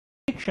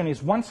prediction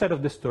is one side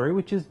of the story,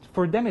 which is,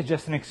 for them, is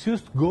just an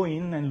excuse to go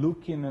in and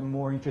look in a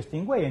more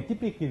interesting way. And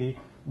typically,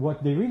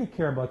 what they really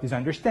care about is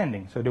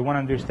understanding. So they want to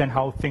understand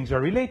how things are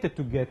related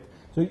to get.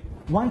 So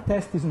one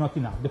test is not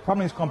enough. The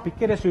problem is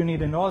complicated, so you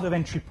need another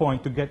entry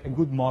point to get a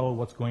good model of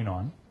what's going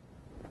on.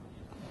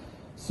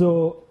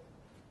 So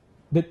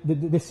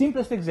the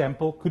simplest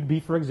example could be,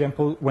 for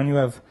example, when you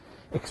have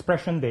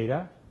expression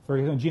data, for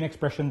example, gene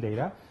expression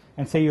data,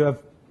 and say you have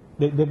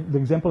the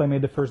example I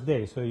made the first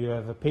day. So you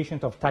have a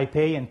patient of type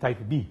A and type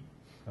B,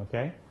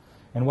 okay?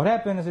 And what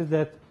happens is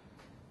that,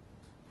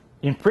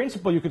 in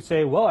principle, you could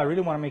say, well, I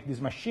really want to make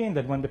this machine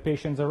that when the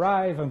patients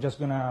arrive, I'm just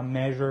going to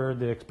measure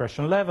the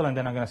expression level, and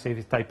then I'm going to say if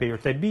it's type A or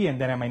type B, and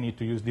then I might need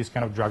to use this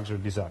kind of drugs or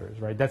these others,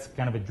 right? That's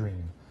kind of a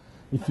dream.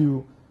 If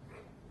you,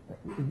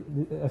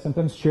 I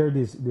sometimes share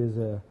this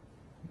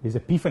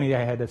epiphany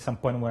I had at some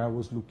point where I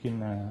was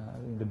looking,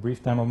 in the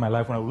brief time of my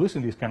life when I was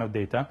listening to this kind of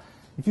data.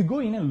 If you go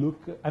in and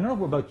look, I don't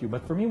know about you,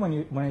 but for me,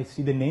 when I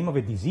see the name of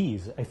a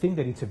disease, I think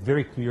that it's a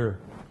very clear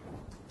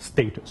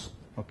status.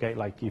 Okay,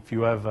 like if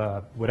you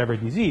have whatever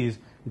disease,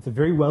 it's a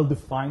very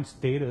well-defined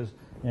status,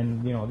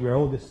 and you're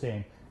all the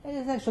same. And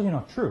it's actually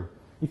not true.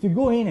 If you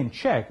go in and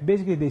check,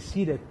 basically they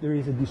see that there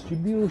is a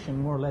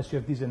distribution, more or less you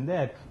have this and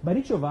that, but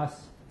each of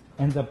us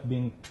ends up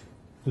being,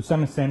 to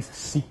some sense,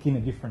 sick in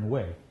a different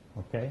way.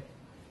 Okay,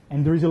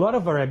 and there is a lot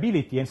of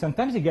variability, and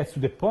sometimes it gets to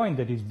the point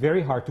that it's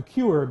very hard to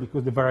cure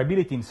because the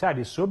variability inside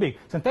is so big.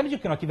 Sometimes you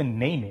cannot even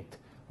name it.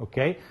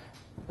 Okay,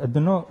 I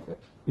don't know.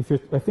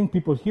 I think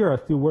people here are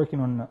still working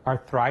on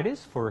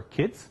arthritis for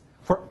kids.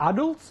 For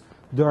adults,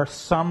 there are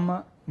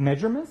some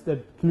measurements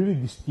that clearly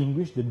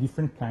distinguish the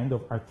different kind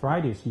of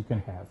arthritis you can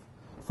have.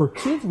 For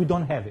kids, we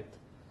don't have it.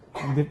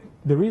 And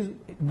there is,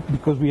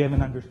 because we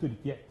haven't understood it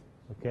yet.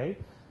 Okay?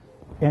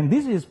 And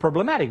this is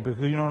problematic because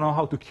you don't know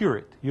how to cure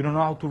it. You don't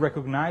know how to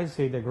recognize,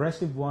 say, the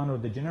aggressive one or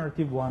the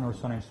degenerative one or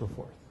so on and so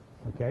forth.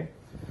 Okay?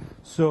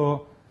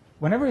 So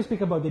whenever we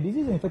speak about the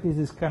disease, in fact, it's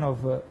this kind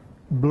of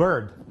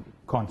blurred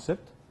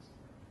concept.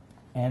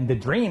 And the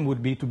dream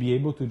would be to be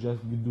able to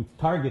just do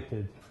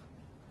targeted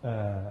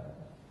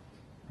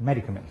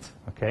medicaments,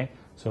 okay?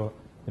 So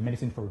the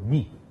medicine for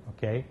me,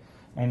 okay?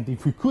 And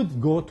if we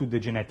could go to the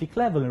genetic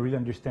level and really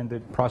understand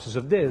the process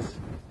of this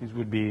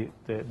would be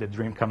the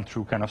dream come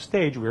true kind of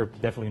stage. We're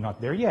definitely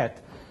not there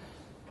yet.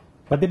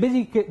 But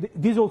this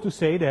is all to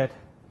say that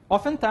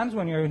oftentimes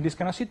when you're in this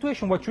kind of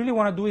situation, what you really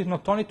want to do is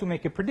not only to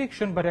make a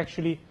prediction, but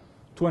actually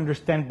to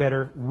understand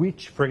better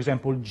which, for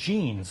example,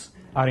 genes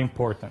are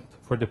important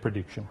for the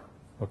prediction.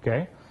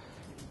 Okay?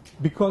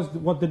 Because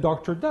what the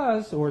doctor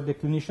does, or the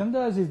clinician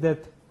does, is that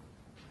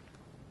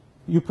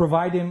you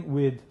provide him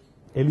with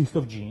a list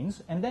of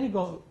genes, and then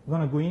you're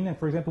going to go in and,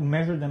 for example,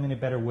 measure them in a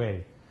better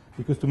way.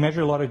 Because to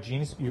measure a lot of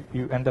genes,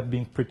 you end up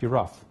being pretty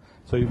rough.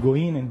 So you go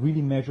in and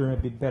really measure a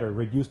bit better,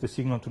 reduce the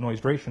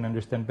signal-to-noise ratio, and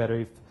understand better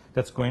if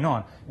that's going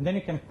on. And then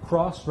you can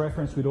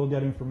cross-reference with all the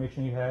other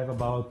information you have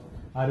about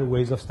other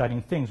ways of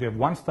studying things. You have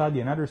one study,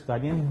 another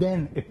study, and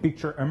then a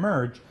picture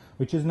emerges,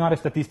 which is not a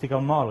statistical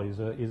model,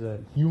 is a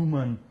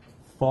human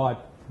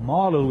thought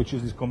model, which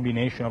is this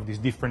combination of these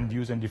different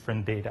views and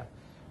different data.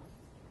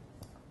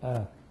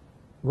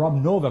 Rob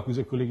Novak, who's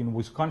a colleague in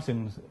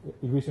Wisconsin,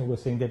 recently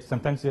was saying that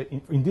sometimes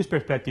in this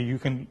perspective, you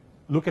can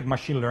look at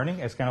machine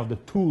learning as kind of the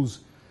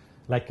tools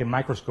like a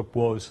microscope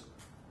was,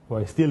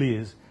 or still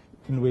is,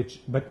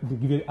 but to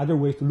give you other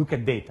ways to look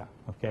at data.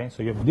 Okay,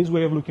 so you have this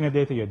way of looking at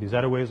data, you have this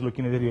other way of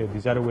looking at data, you have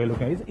this other way of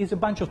looking at it. It's a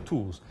bunch of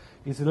tools.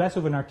 It's less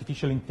of an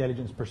artificial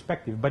intelligence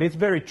perspective, but it's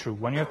very true.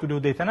 When you have to do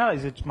data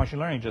analysis, it's machine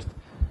learning, just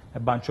a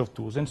bunch of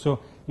tools. And so,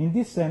 in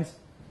this sense,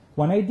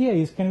 one idea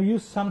is, can we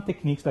use some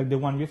techniques like the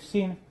one we've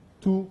seen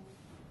to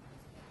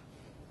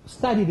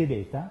study the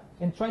data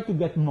and try to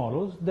get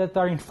models that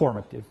are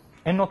informative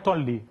and not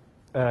only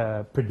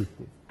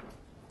predictive.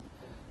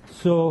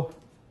 So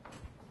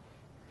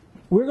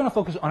we're going to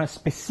focus on a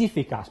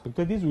specific aspect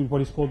of this,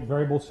 what is called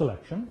variable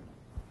selection.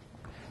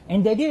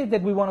 And the idea is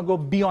that we want to go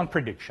beyond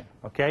prediction,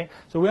 okay?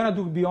 So we want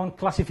to do beyond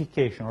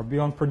classification or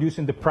beyond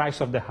producing the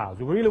price of the house.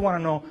 We really want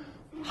to know,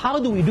 how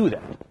do we do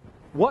that?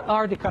 What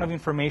are the kind of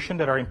information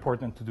that are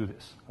important to do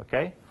this,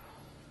 okay?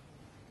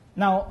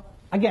 Now,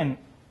 again,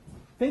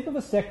 think of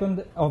a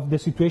second of the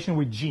situation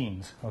with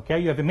genes, okay?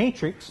 You have a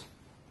matrix.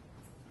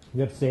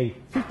 You have, say,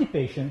 50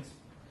 patients,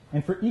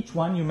 and for each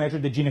one you measure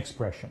the gene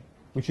expression,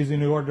 which is in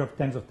the order of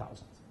tens of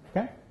thousands,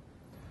 okay?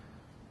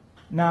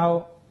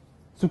 Now,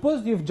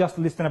 suppose you've just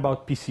listened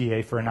about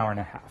PCA for an hour and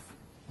a half,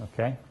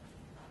 okay?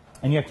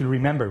 And you have to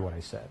remember what I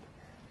said.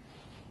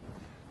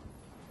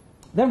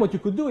 Then what you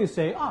could do is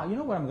say, you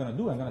know what I'm going to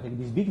do? I'm going to take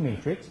this big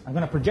matrix, I'm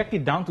going to project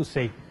it down to,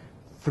 say,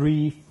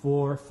 3,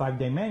 4, 5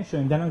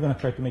 dimensions, and then I'm going to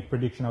try to make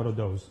prediction out of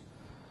those.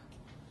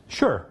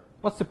 Sure,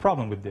 what's the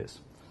problem with this?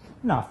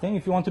 Nothing.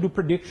 If you want to do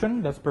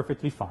prediction, that's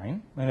perfectly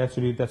fine. And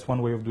actually, that's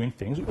one way of doing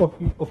things.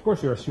 Of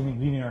course, you're assuming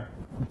linear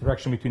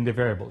interaction between the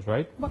variables,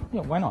 right? But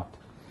why not?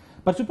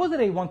 But suppose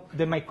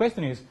that my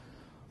question is,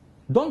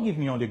 don't give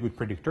me only a good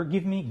predictor,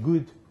 give me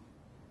good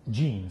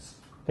genes.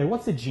 Okay,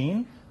 what's a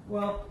gene?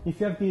 Well, if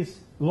you have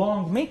this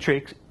long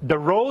matrix, the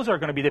rows are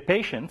going to be the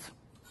patients,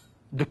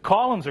 the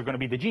columns are going to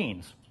be the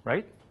genes,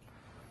 right?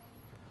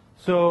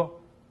 So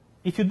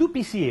if you do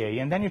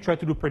PCA and then you try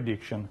to do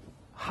prediction,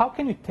 how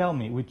can you tell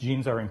me which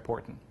genes are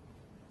important?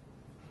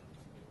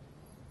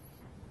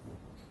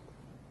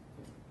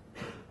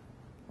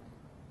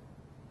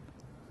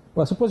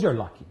 Well, suppose you're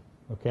lucky,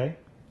 okay?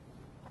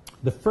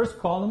 The first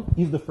column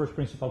is the first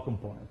principal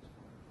component.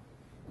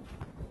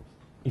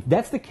 If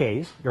that's the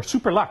case, you're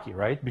super lucky,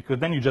 right? Because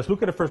then you just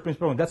look at the first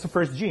principal, and that's the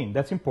first gene.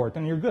 That's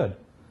important, you're good.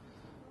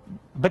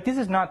 But this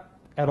is not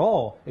at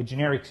all a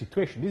generic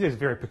situation. This is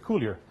very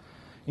peculiar.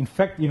 In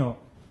fact,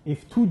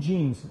 if two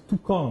genes, two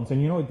columns,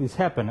 and you know this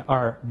happen,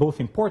 are both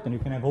important, you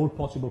can have all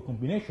possible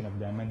combination of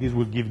them, and this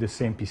will give the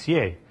same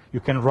PCA. You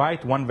can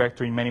write one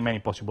vector in many, many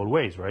possible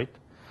ways, right?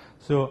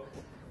 So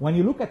when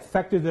you look at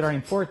factors that are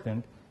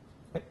important,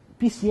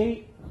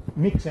 PCA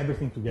mix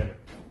everything together.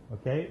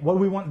 Okay, what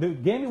we want, the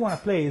game we want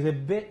to play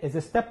is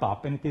a step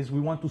up, and it is we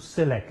want to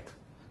select.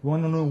 We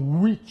want to know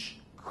which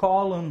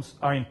columns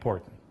are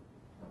important.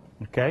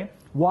 Okay,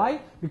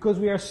 why? Because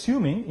we are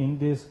assuming in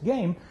this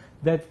game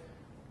that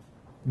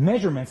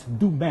measurements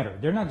do matter.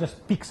 They're not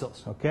just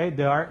pixels. Okay,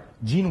 they are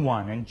gene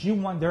 1, and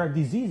gene 1 there are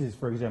diseases,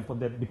 for example,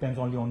 that depends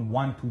only on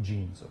 1-2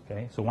 genes.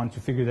 Okay, so once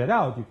you figure that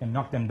out, you can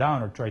knock them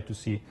down or try to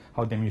see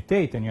how they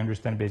mutate, and you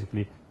understand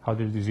basically how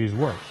the disease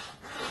works.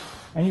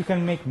 And you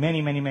can make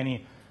many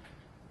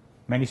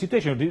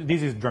situations.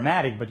 This is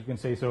dramatic, but you can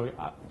say, so,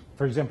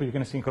 for example, you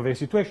can think of a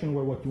situation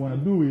where what you want to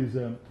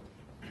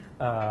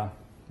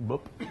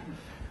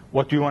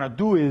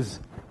do is,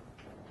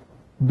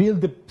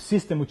 build a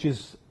system which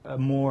is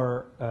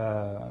more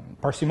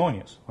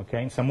parsimonious,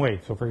 okay, in some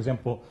way. So, for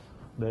example,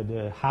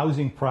 the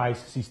housing price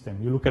system.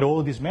 You look at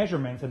all these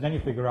measurements, and then you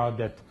figure out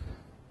that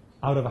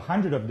out of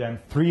 100 of them,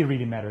 3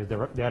 really matter.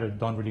 The other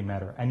don't really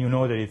matter. And you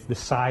know that it's the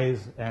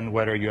size and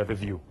whether you have a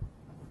view.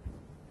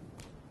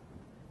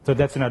 So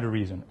that's another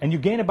reason. And you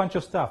gain a bunch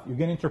of stuff. You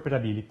gain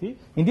interpretability.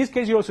 In this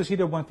case, you also see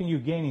that one thing you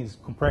gain is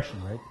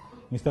compression, right?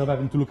 Instead of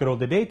having to look at all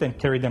the data and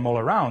carry them all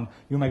around,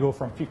 you might go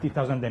from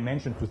 50,000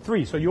 dimensions to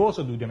 3. So you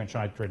also do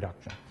dimensionality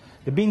reduction.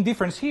 The big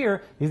difference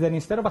here is that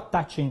instead of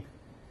attaching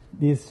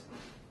this,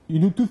 you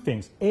do 2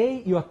 things.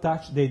 A, you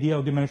attach the idea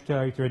of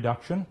dimensionality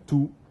reduction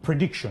to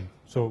prediction.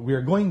 So we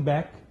are going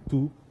back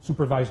to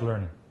supervised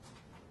learning,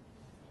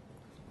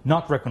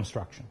 not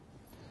reconstruction.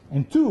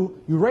 And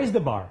 2, you raise the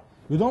bar.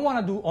 You don't want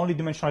to do only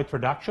dimensionality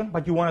reduction,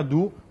 but you want to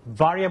do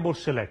variable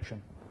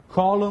selection,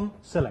 column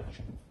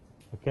selection.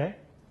 Okay?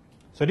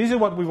 So this is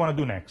what we want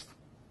to do next.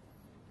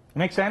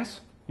 Make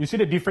sense? You see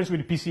the difference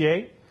with the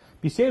PCA?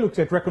 PCA looks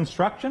at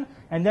reconstruction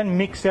and then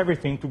mix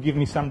everything to give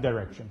me some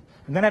direction.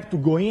 And then I have to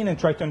go in and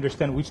try to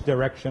understand which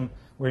direction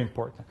were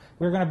important.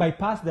 We're going to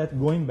bypass that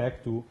going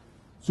back to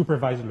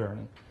supervised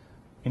learning.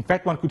 In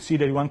fact, one could see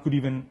that one could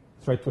even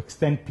try to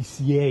extend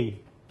PCA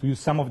to use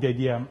some of the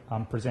idea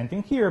I'm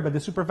presenting here, but the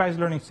supervised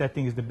learning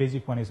setting is the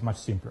basic one, is much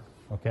simpler,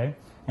 okay?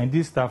 And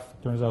this stuff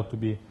turns out to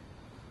be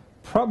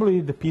probably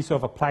the piece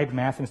of applied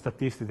math and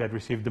statistics that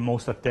received the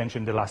most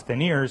attention in the last 10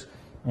 years,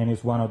 and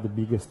is one of the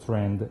biggest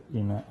trends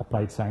in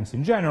applied science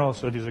in general,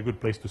 so this is a good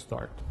place to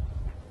start.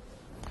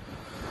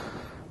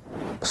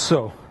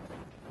 So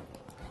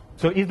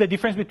is the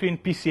difference between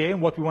PCA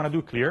and what we want to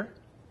do clear?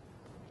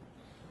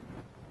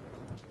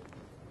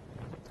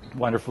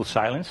 Wonderful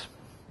silence.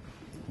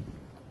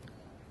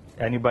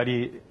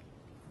 Anybody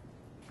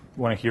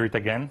want to hear it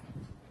again?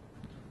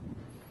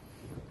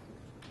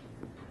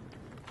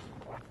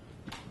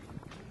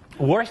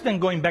 Worse than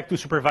going back to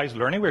supervised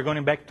learning, we're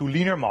going back to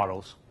linear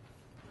models.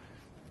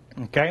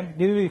 Okay?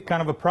 This is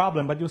kind of a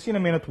problem, but you'll see in a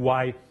minute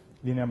why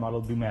linear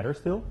models do matter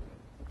still.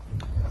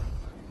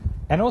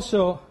 And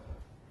also,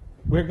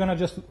 we're going to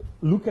just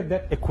look at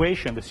that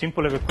equation, the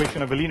simple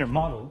equation of a linear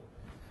model,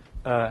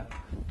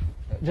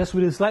 just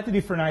with a slightly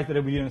different eyes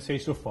that we didn't say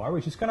so far,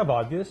 which is kind of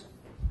obvious.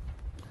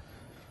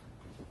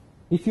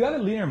 If you have a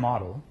linear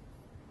model,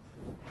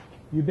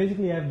 you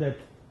basically have that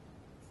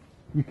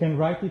you can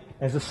write it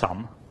as a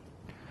sum.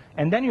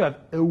 And then you have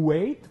a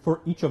weight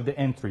for each of the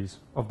entries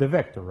of the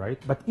vector,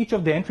 right? But each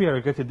of the entries are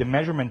related to the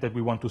measurement that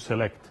we want to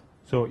select.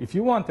 So if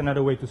you want,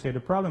 another way to say the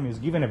problem is,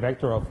 given a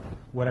vector of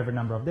whatever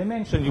number of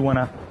dimensions, you want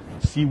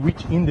to see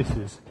which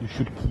indices you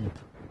should keep.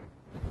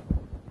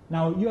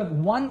 Now, you have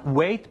one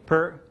weight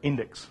per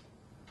index.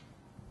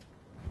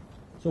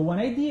 So one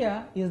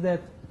idea is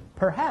that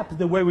perhaps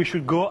the way we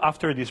should go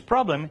after this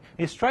problem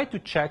is try to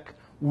check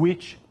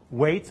which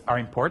weights are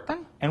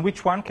important and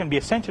which one can be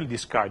essentially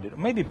discarded,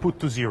 maybe put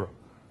to 0.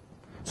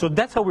 So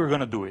that's how we're going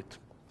to do it.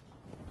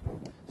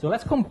 So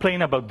let's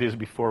complain about this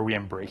before we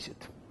embrace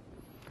it.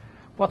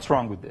 What's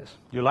wrong with this?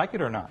 Do you like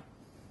it or not?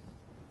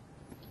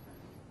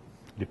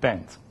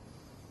 Depends.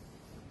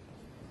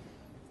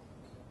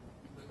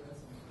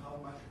 Depends on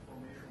how much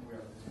information we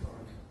are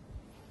discarding.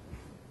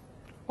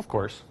 Of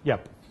course,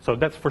 yep. So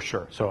that's for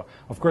sure. So,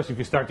 of course, if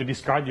you start to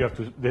discard, you have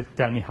to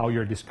tell me how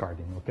you're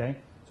discarding, okay?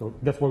 So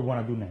that's what we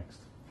want to do next.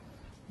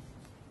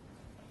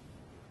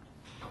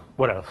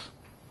 What else?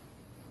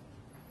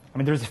 I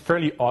mean, there's a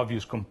fairly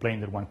obvious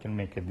complaint that one can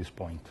make at this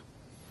point.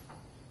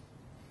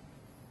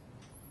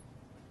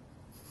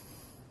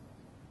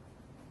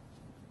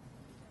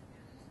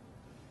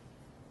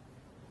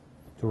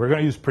 So we're going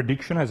to use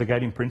prediction as a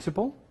guiding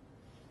principle,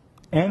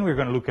 and we're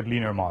going to look at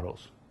linear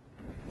models.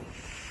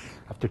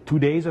 After 2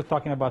 days of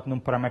talking about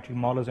non-parametric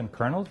models and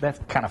kernels,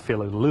 that kind of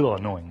feels a little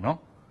annoying,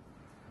 no?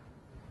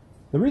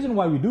 The reason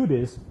why we do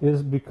this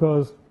is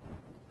because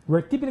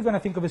we're typically going to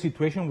think of a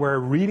situation where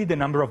really the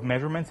number of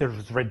measurements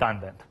is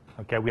redundant.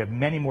 Okay, we have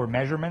many more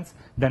measurements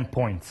than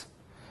points.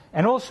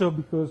 And also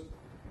because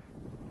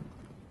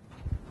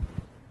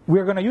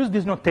we're going to use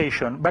this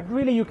notation, but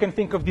really you can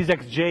think of this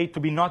xj to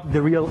be not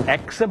the real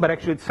x, but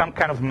actually it's some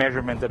kind of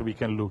measurement that we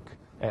can look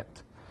at.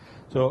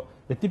 So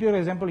the typical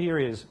example here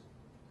is,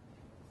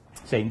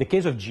 say, in the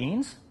case of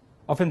genes,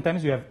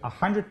 oftentimes you have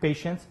 100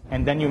 patients,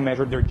 and then you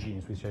measure their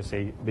genes, which I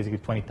say basically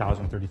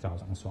 20,000,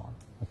 30,000, and so on.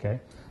 Okay?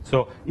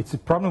 So it's a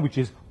problem which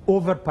is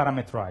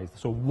over-parameterized.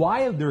 So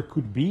while there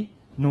could be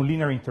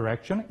nonlinear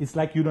interaction, it's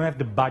like you don't have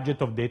the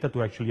budget of data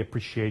to actually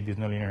appreciate these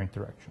nonlinear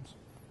interactions.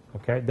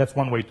 Okay? That's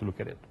one way to look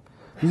at it.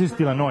 This is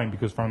still annoying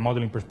because from a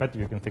modeling perspective,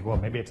 you can think, well,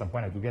 maybe at some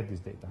point I have to get this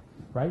data.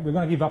 Right? We're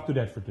going to give up to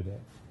that for today.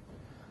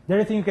 The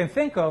other thing you can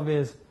think of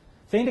is,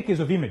 say in the case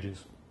of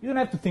images, you don't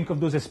have to think of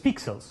those as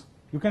pixels.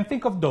 You can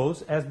think of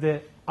those as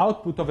the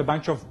output of a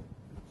bunch of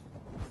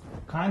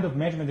kind of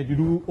measurement that you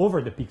do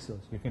over the pixels.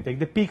 You can take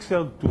the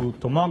pixel to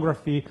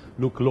tomography,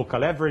 look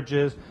local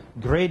averages,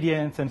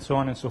 gradients, and so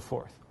on and so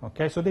forth.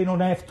 Okay, so they don't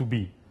have to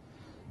be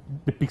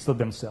the pixel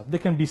themselves. They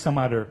can be some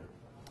other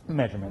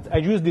measurements. I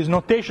use this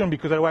notation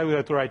because otherwise we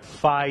have to write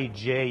phi,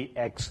 j,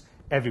 x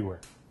everywhere.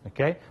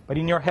 Okay, but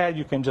in your head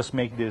you can just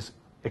make this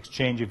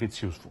exchange if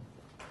it's useful.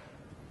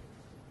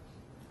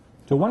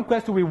 So one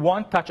question we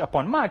won't touch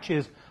upon much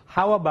is,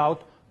 how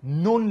about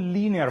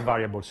nonlinear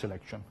variable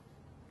selection?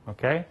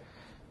 Okay?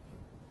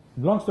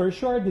 Long story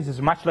short, this is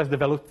a much less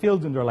developed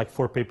field, and there are like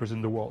 4 papers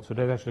in the world. So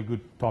that's actually a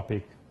good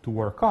topic to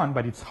work on,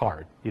 but it's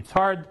hard. It's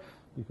hard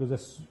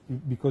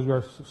because we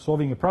are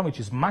solving a problem which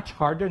is much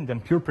harder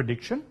than pure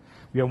prediction.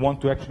 We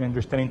want to actually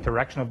understand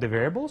interaction of the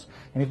variables,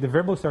 and if the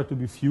variables start to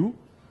be few,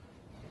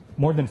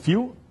 more than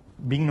few,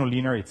 being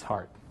nonlinear, it's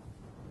hard.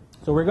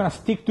 So we're going to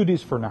stick to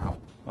this for now,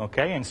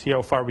 okay, and see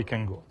how far we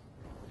can go.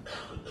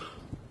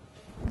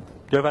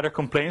 Do you have other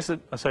complaints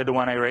aside the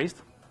one I raised?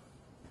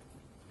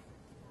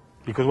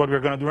 Because what we're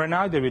going to do right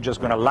now is that we're just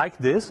going to like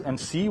this and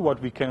see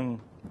what we can,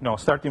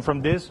 starting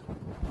from this,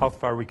 how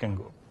far we can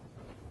go.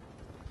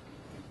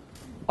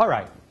 All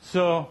right,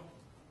 so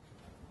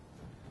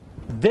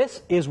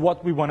this is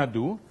what we want to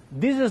do.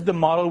 This is the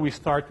model we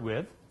start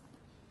with.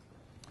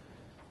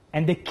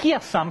 And the key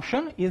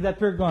assumption is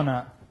that we're going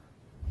to,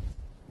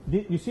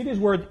 you see this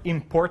word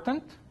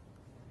important?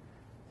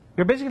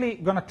 We're basically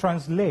going to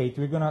translate,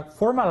 we're going to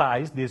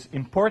formalize this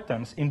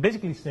importance in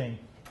basically saying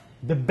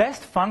the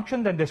best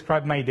function that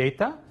describes my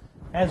data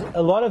has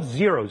a lot of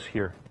zeros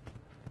here.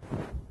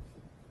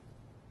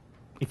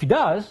 If it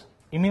does,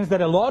 it means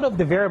that a lot of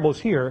the variables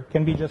here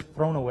can be just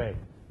thrown away.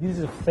 This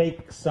is a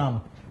fake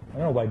sum. I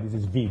don't know why this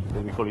is V,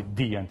 because we call it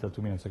D until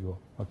 2 minutes ago.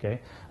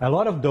 Okay? A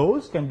lot of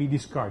those can be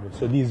discarded.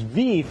 So this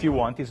V, if you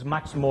want, is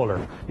much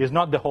smaller. It's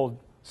not the whole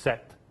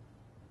set.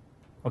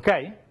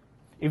 Okay?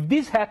 If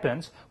this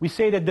happens, we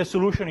say that the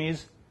solution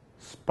is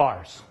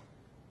sparse.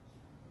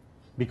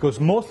 Because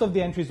most of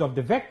the entries of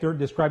the vector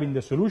describing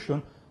the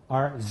solution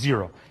are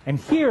 0. And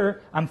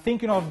here, I'm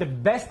thinking of the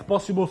best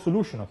possible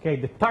solution, okay?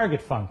 The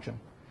target function.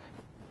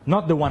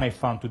 Not the one I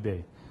found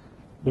today.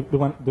 The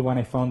one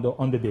I found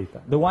on the data.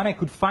 The one I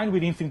could find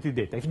with infinity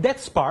data. If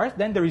that's sparse,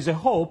 then there is a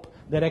hope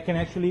that I can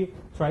actually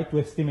try to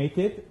estimate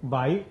it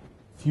by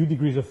few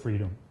degrees of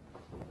freedom.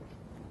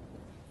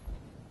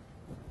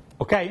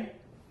 Okay?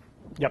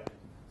 Yep.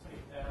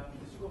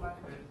 Just to go back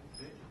a bit,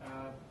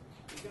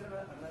 is there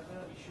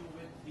another issue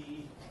with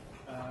the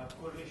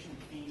correlation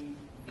between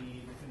the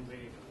different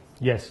variables?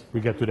 Yes,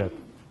 we get to that.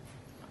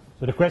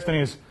 So the question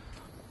is,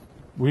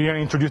 we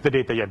haven't introduced the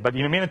data yet, but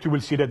in a minute you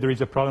will see that there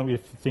is a problem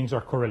if things are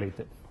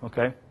correlated.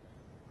 Okay?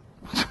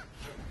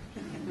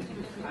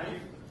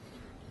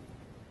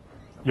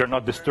 You're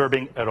not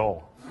disturbing at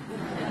all.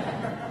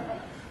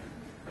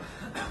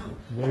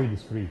 Very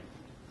discreet.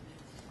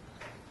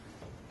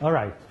 All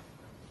right.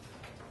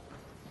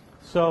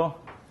 So,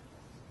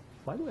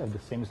 why do I have the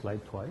same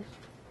slide twice?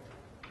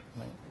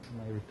 Am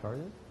I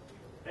retarded?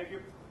 Thank you.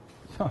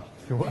 Oh,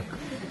 you're welcome.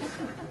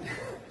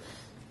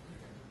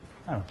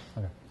 I don't know.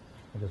 Okay.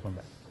 I just went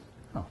back.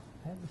 Oh,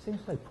 I have the same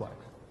slide twice.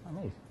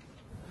 Amazing.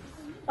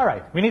 All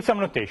right. We need some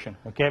notation,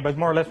 okay? But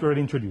more or less we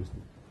already introduced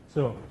it.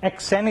 So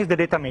xn is the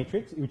data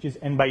matrix, which is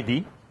n by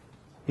d,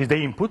 is the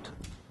input.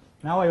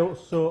 Now I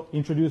also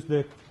introduce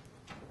the,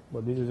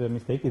 well, this is a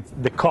mistake. It's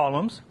the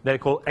columns that I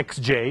call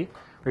xj.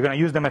 We're going to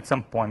use them at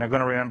some point. I'm going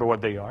to remember what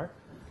they are.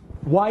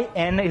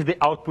 yn is the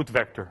output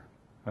vector,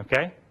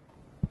 okay?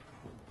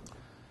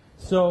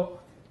 So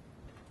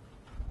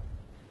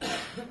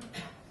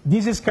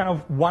this is kind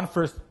of one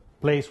first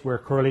place where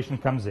correlation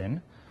comes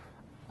in.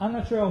 I'm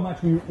not sure how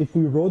much if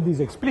we wrote this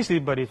explicitly,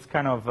 but it's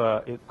kind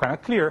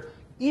of clear.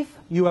 If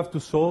you have to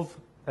solve,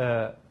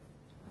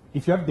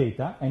 if you have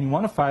data and you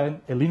want to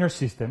find a linear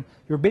system,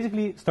 you're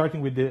basically starting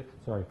with the,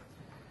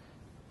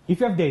 if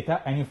you have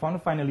data and you want to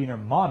find a linear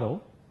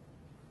model,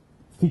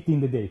 fit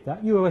in the data,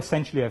 you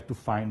essentially have to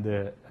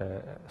find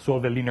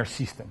solve a linear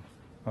system,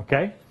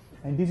 okay?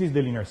 And this is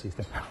the linear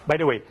system. By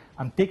the way,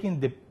 I'm taking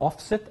the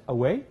offset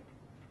away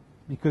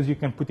because you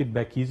can put it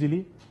back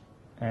easily,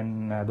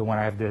 and I don't want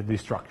to have the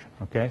destruction,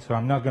 okay? So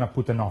I'm not going to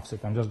put an offset.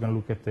 I'm just going to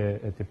look at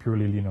the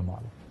purely linear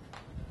model.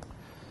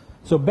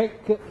 So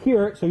back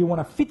here, so you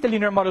want to fit the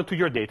linear model to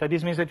your data.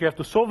 This means that you have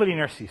to solve a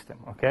linear system,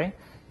 okay?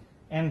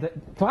 And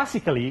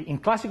classically, in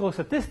classical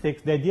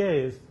statistics, the idea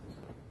is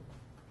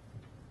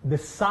the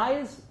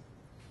size,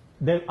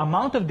 the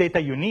amount of data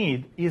you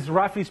need is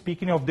roughly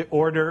speaking of the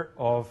order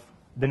of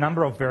the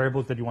number of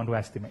variables that you want to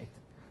estimate.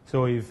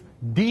 So if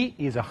D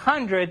is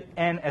 100,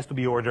 N has to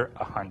be order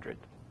 100,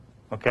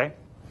 okay?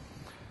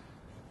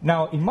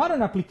 Now, in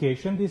modern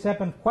application, this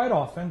happens quite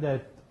often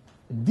that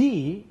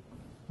D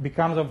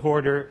becomes of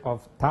order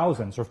of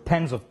thousands or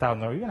tens of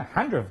thousands or even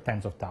 100 of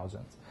tens of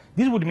thousands.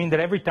 This would mean that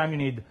every time you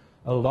need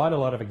a lot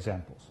of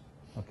examples,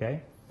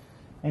 okay?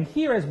 And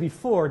here, as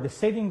before, the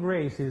saving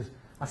grace is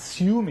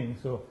assuming,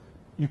 so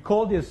you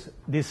call this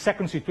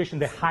second situation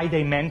the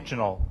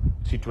high-dimensional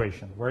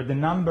situation, where the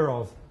number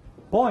of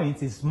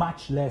points is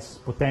much less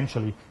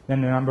potentially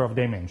than the number of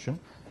dimensions.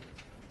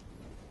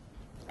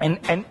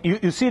 And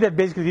you see that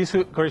basically this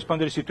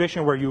corresponds to the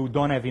situation where you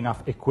don't have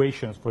enough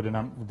equations for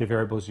the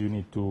variables you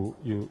need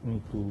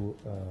to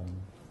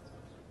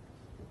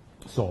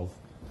solve.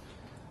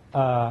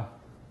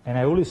 And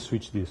I always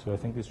switch this, so I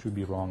think this should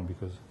be wrong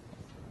because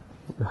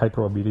the high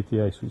probability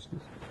I switch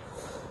this.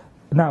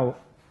 Now,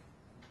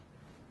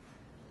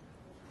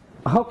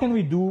 how can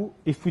we do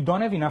if we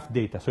don't have enough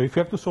data? So if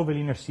you have to solve a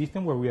linear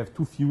system where we have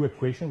too few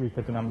equations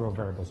with a number of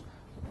variables,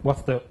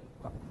 what's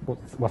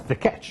the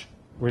catch?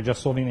 We're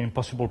just solving an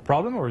impossible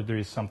problem, or there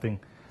is something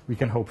we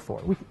can hope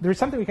for? There is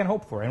something we can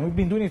hope for, and we've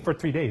been doing it for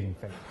 3 days, in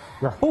fact.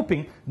 We're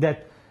hoping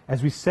that,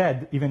 as we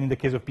said, even in the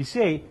case of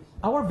PCA,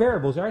 our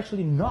variables are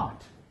actually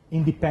not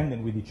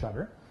independent with each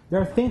other. There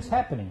are things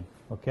happening,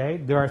 okay?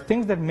 There are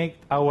things that make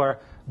our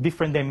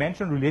different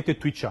dimensions related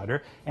to each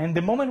other, and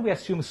the moment we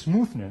assume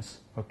smoothness,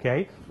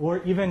 okay,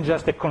 or even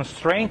just a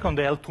constraint on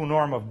the L2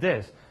 norm of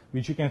this,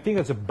 which you can think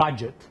as a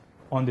budget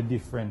on the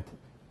different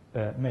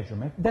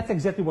measurement, that's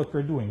exactly what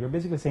we're doing. You're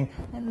basically saying,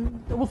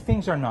 those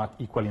things are not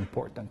equally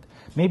important.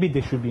 Maybe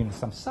they should be in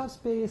some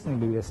subspace,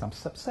 maybe there's some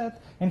subset,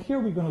 and here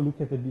we're going to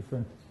look at a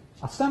different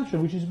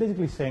assumption, which is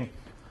basically saying,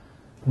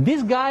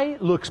 this guy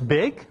looks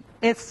big,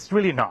 it's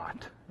really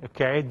not,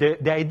 okay?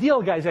 The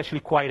ideal guy is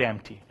actually quite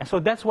empty, and so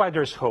that's why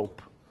there's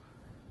hope.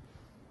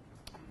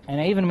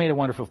 And I even made a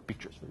wonderful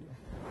pictures for you.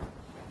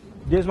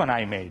 This one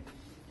I made.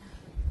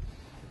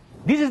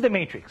 This is the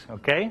matrix,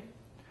 okay?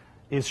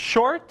 It's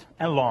short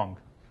and long.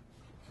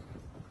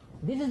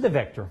 This is the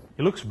vector.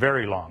 It looks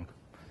very long.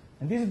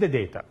 And this is the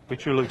data,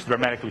 which looks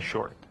dramatically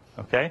short,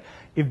 okay?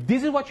 If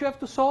this is what you have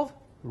to solve,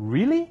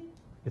 really,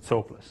 it's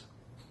hopeless.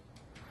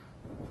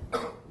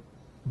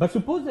 But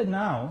suppose that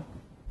now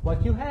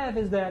what you have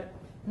is that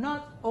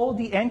not all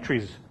the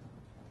entries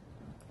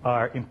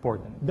are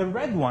important. The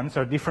red ones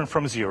are different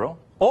from 0.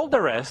 All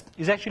the rest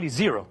is actually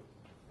 0,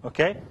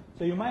 okay?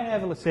 So you might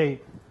have, let's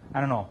say,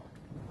 I don't know,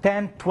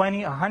 10,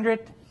 20,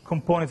 100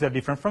 components that are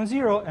different from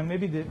 0, and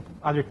maybe the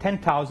other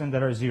 10,000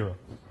 that are 0.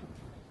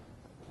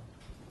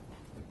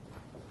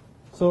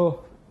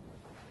 So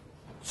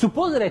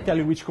suppose that I tell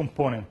you which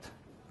components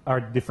are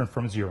different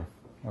from 0,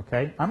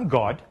 okay? I'm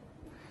God,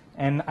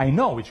 and I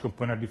know which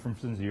components are different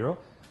from 0,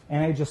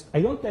 and I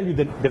don't tell you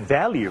the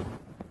value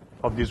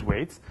of these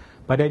weights,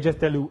 but I just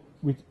tell you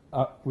which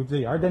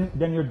they are,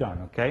 then you're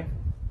done, okay?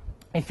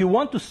 If you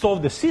want to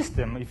solve the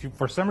system, if you,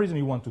 for some reason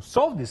you want to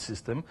solve this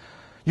system,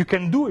 you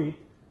can do it,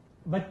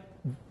 but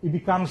it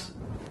becomes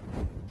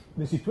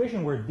the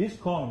situation where this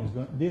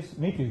this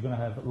matrix is going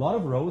to have a lot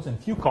of rows and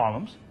few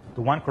columns,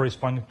 the one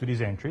corresponding to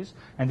these entries,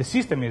 and the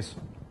system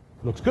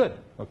looks good,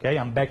 okay?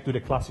 I'm back to the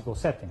classical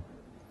setting.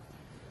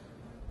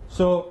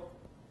 So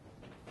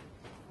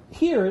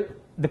here,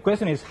 the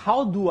question is,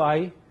 how do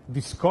I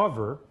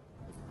discover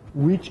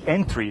which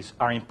entries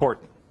are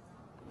important,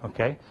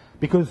 okay?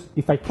 Because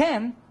if I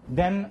can,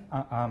 then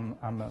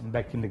I'm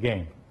back in the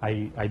game.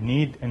 I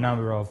need a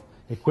number of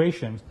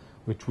equations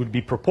which would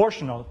be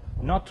proportional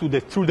not to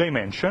the true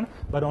dimension,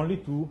 but only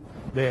to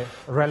the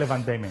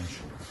relevant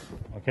dimension,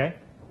 okay?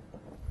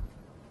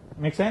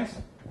 Make sense?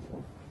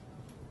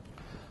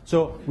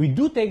 So we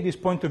do take this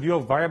point of view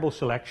of variable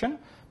selection,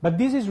 but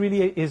this is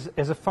really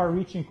as a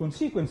far-reaching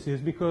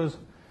consequences because,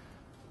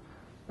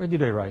 where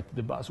did I write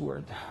the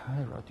buzzword?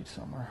 I wrote it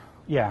somewhere.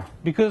 Yeah,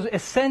 because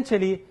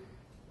essentially,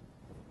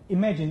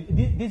 imagine,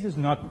 this is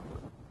not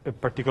a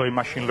particularly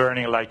machine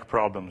learning-like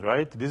problems,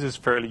 right? This is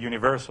fairly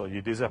universal.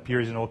 This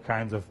appears in all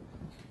kinds of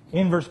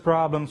inverse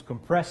problems,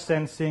 compressed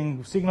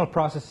sensing, signal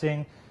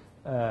processing,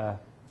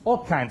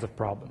 all kinds of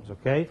problems,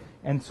 okay?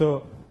 And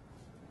so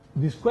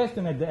this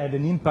question had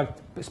an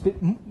impact,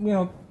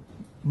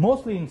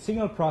 mostly in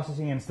signal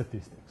processing and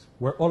statistics,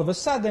 where all of a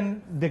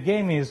sudden the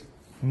game is,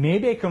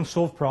 maybe I can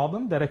solve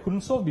problem that I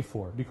couldn't solve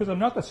before, because I'm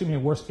not assuming a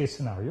worst-case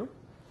scenario,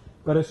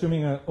 but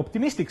assuming an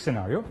optimistic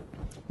scenario,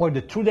 where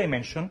the true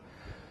dimension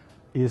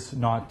is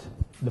not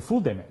the full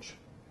dimension.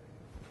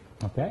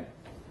 Okay?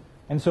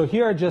 And so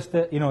here are just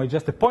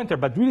just a pointer,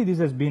 but really this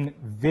has been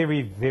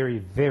very, very,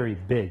 very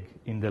big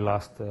in the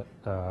last,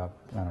 I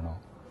don't know,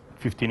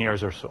 15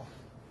 years or so.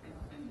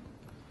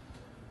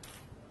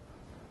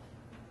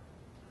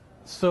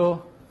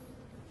 So,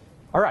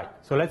 all right,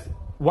 so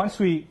once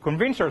we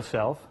convince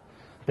ourselves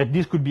that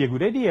this could be a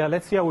good idea,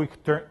 let's see how we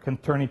can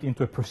turn it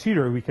into a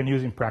procedure we can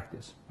use in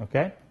practice,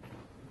 okay?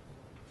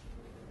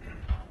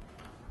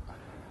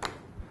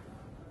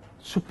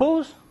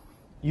 Suppose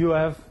you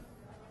have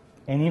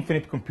an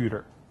infinite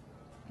computer,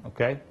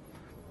 okay?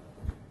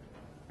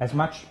 As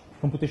much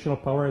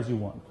computational power as you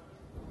want.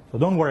 So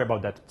don't worry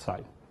about that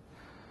side.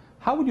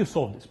 How would you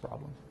solve this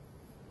problem?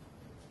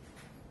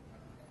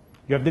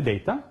 You have the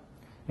data,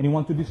 and you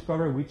want to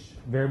discover which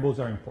variables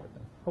are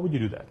important. How would you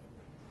do that?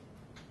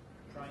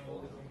 Trying all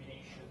the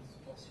combinations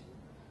possible.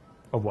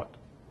 Of what?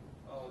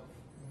 Of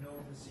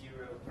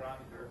non-zero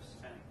parameters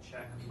and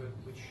check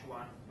which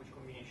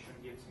combination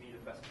gives me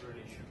the best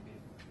correlation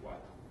with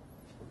what.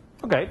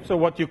 Okay, so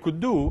what you could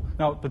do,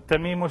 now but tell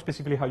me more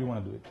specifically how you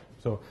want to do it.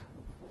 So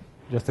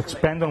just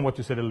expand on what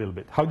you said a little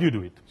bit. How do you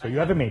do it? So you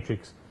have a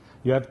matrix,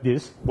 you have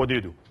this, what do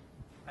you do?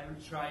 I will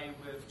try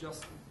with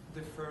just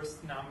the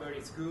first number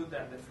is good,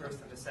 and the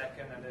first and the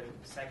second, and the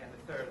second,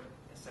 the third,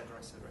 etc.,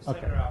 etc.,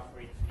 etc.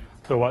 for infinite.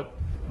 So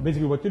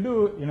basically what you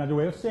do, another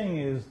way of saying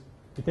is,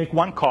 you take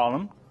one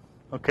column,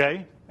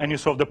 okay, and you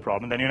solve the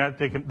problem. Then you now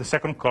take the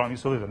second column, you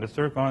solve it, and the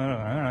third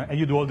column, and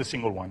you do all the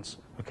single ones,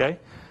 okay?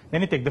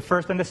 Then you take the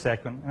first and the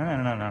second,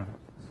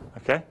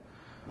 okay?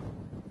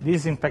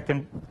 This, in fact,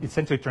 can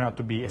essentially turn out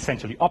to be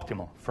essentially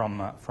optimal from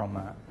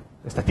a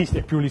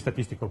purely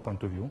statistical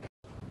point of view.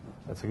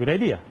 That's a good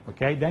idea,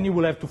 okay? Then you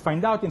will have to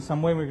find out in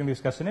some way, we're going to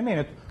discuss in a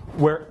minute,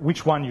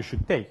 which one you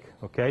should take,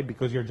 okay?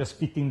 Because you're just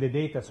fitting the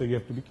data, so you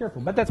have to be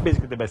careful. But that's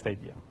basically the best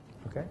idea,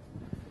 okay?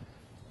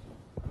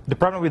 The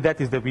problem with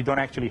that is that we don't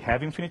actually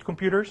have infinite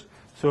computers.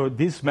 So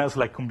this smells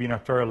like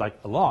combinatorial like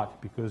a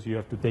lot, because you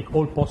have to take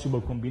all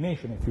possible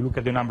combinations. If you look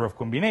at the number of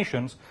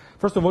combinations,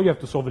 first of all, you have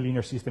to solve a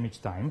linear system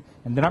each time.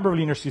 And the number of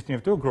linear systems you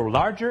have to grow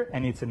larger,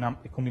 and it's a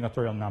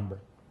combinatorial number.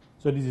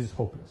 So this is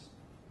hopeless,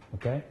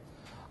 okay?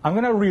 I'm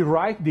going to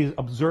rewrite this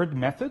absurd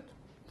method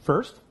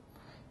first,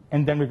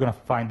 and then we're going to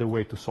find a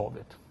way to solve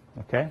it,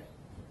 okay?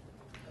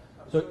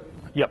 So,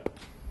 yep.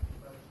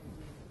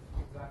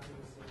 Exactly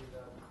the same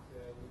that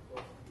we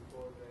talked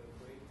before the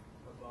break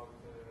about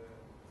the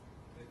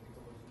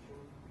decomposition.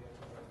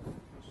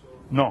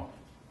 So, No.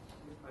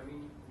 I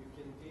mean, you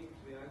can take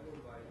the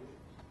eigenvalue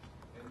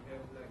and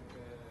have like.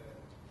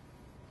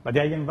 But the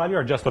eigenvalue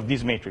are just of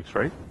this matrix,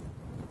 right?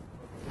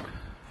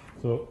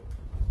 So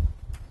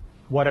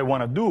what I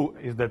want to do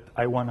is that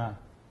I want to,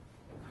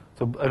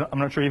 so I'm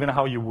not sure even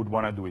how you would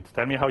want to do it.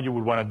 Tell me how you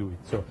would want to do it.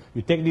 So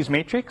you take this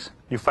matrix,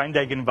 you find the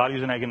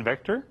eigenvalues and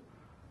eigenvector,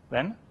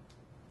 then?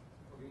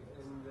 Okay,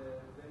 and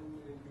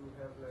then you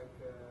have like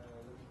the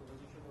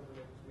decomposition of the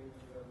matrix, maybe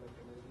you have like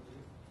an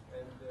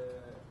LDG,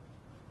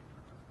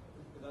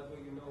 and that way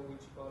you know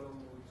which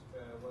column,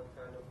 what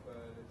kind of,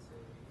 let's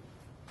say,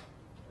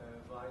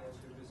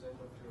 variance represent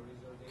of your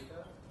original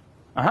data,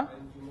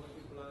 and you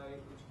multiply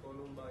each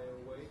column by a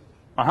weight.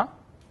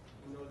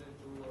 In order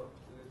to,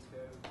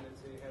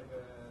 let's say, have a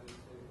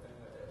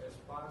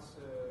sparse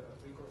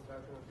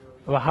reconstruction of your.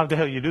 Well, how the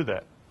hell you do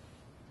that?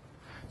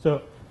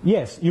 So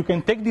yes, you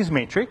can take this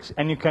matrix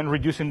and you can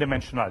reduce in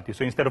dimensionality.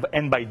 So instead of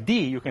n by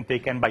d, you can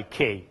take n by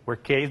k, where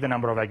k is the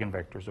number of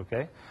eigenvectors,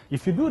 okay?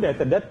 If you do that,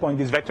 at that point,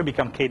 this vector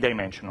becomes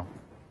k-dimensional,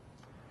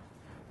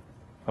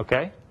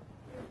 okay?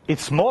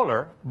 It's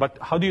smaller, but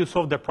how do you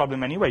solve the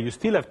problem anyway? You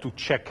still have to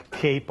check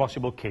k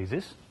possible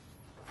cases,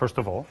 first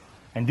of all,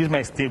 and this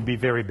may still be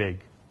very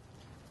big.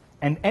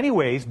 And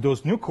anyways,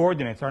 those new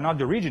coordinates are not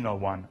the original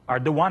one, are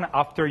the one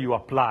after you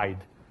applied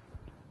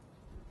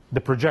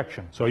the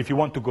projection. So if you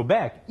want to go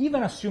back,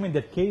 even assuming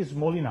that k is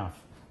small enough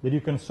that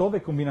you can solve a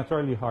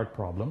combinatorially hard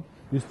problem,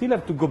 you still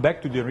have to go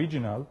back to the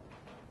original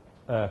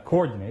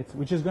coordinates,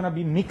 which is going to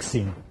be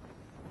mixing.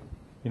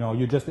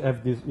 You just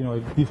have this,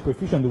 this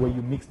coefficient, the way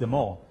you mix them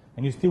all.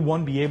 And you still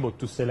won't be able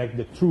to select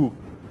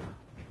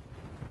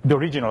the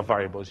original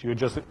variables.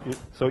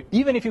 So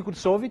even if you could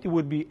solve it, you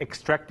would be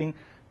extracting,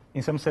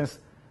 in some sense,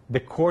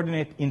 the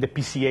coordinate in the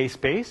PCA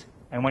space.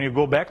 And when you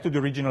go back to the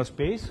original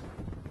space,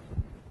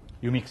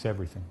 you mix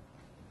everything.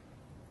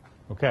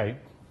 Okay?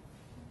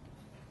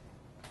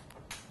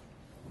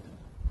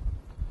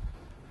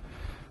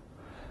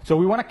 So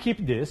we want to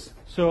keep this.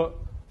 So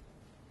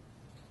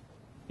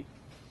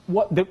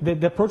what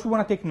the approach we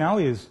want to take now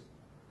is,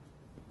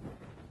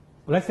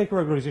 let's take a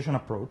regularization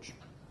approach.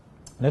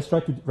 Let's try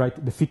to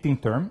write the fitting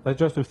term. Let's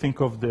just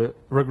think of the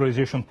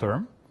regularization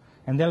term.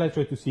 And then let's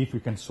try to see if we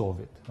can solve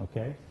it.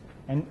 Okay?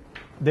 And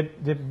the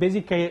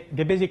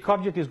basic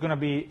object is going to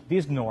be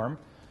this norm.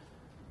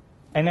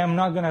 And I'm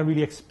not going to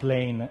really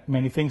explain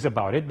many things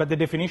about it, but the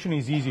definition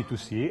is easy to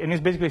see. And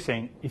it's basically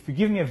saying, if you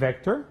give me a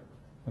vector,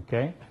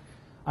 okay,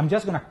 I'm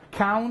just going to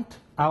count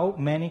how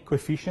many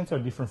coefficients are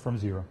different from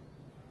 0.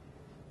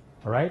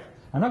 All right?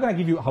 I'm not going to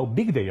give you how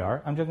big they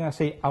are. I'm just going to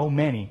say how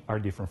many are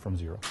different from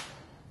 0.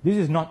 This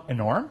is not a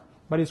norm,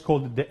 but it's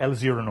called the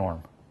L0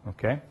 norm.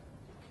 Okay?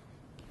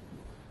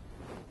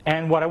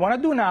 And what I want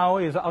to do now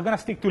is I'm going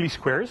to stick to least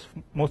squares,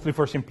 mostly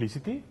for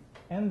simplicity.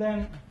 And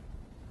then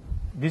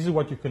this is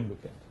what you can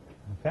look at.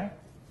 Okay?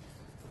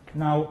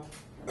 Now,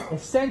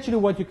 essentially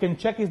what you can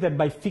check is that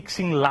by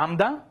fixing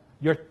lambda,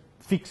 you're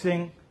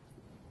fixing,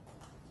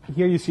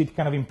 here you see it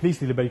kind of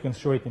implicitly, but you can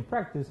show it in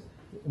practice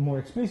more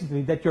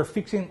explicitly, that you're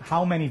fixing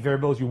how many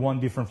variables you want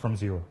different from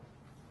 0.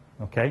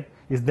 Okay?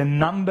 It's the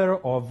number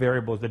of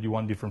variables that you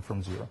want different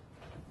from 0.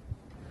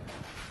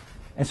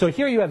 And so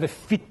here you have a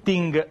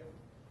fitting,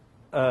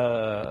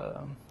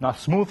 not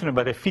smoothness,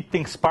 but a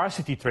fitting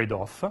sparsity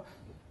trade-off.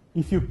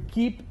 If you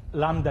keep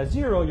lambda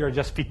 0, you're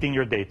just fitting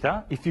your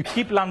data. If you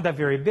keep lambda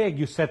very big,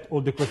 you set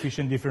all the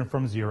coefficients different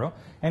from 0.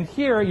 And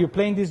here you're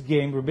playing this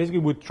game where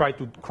basically we try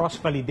to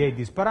cross-validate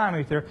this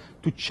parameter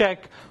to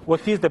check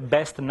what is the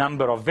best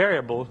number of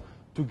variables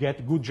to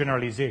get good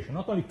generalization.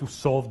 Not only to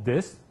solve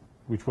this,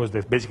 which was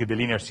basically the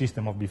linear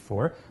system of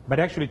before, but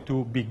actually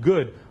to be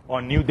good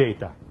on new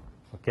data,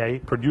 okay,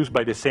 produced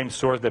by the same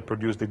source that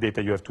produced the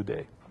data you have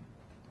today.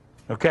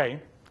 Okay?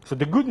 So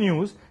the good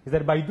news is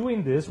that by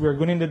doing this, we're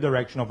going in the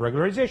direction of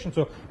regularization.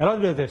 So a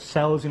lot of the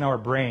cells in our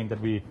brain that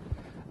we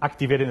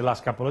activated in the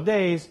last couple of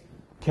days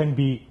can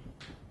be,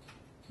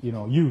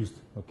 used.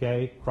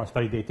 Okay,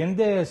 cross-validating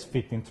this,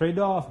 fitting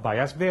trade-off,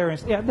 bias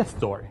variance. Yeah, that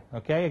story.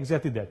 Okay,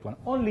 exactly that one.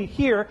 Only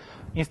here,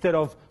 instead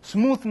of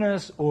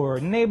smoothness or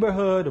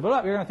neighborhood,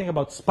 we're going to think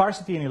about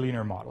sparsity in a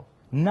linear model.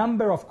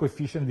 Number of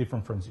coefficients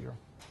different from 0.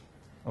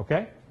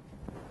 Okay?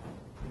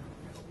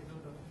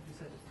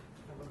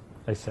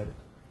 I said it.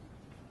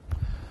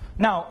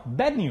 Now,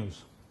 bad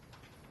news.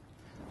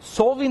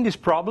 Solving this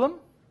problem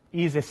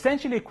is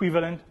essentially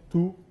equivalent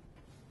to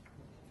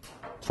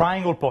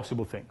trying all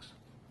possible things,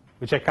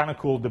 which I kind of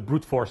call the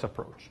brute force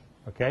approach.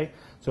 Okay?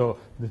 So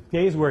the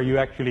case where you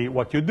actually,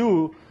 what you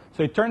do,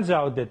 so it turns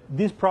out that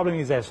this problem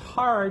is as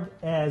hard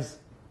as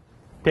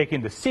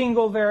taking the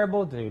single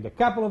variable, the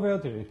couple of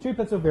variables, the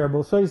triplets of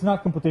variables, so it's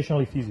not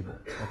computationally feasible.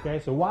 Okay?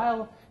 So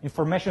while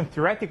information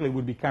theoretically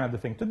would be kind of the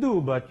thing to do,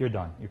 but you're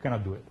done. You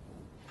cannot do it.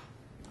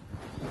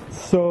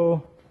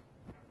 So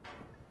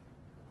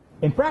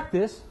in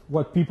practice,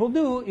 what people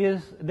do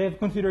is they've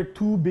considered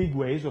two big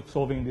ways of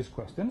solving these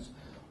questions.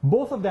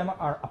 Both of them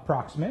are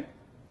approximate,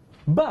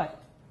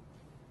 but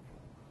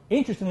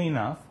interestingly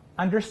enough,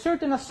 under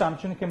certain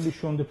assumption can be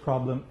shown the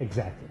problem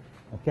exactly.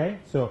 Okay?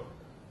 So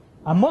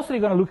I'm mostly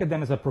going to look at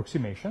them as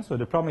approximation. So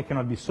the problem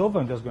cannot be solved.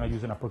 I'm just going to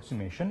use an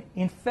approximation.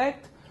 In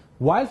fact,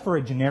 while for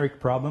a generic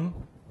problem,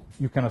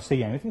 you cannot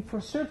say anything, for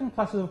certain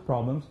classes of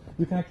problems,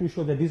 you can actually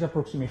show that these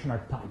approximations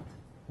are tight.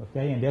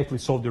 Okay? And they actually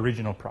solve the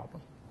original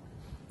problem.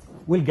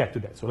 We'll get to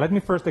that. So let me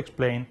first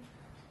explain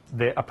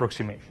the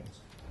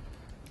approximations.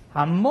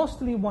 I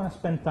mostly want to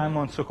spend time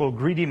on so-called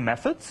greedy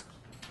methods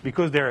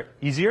because they're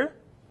easier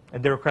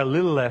and they require a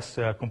little less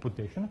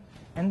computation.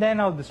 And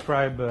then I'll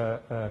describe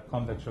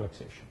convex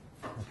relaxation.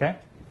 Okay?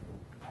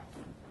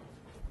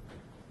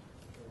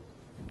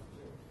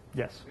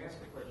 Yes? Can I ask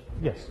a question?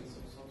 Yes. It's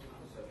something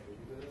conceptual.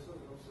 Because I saw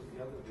also the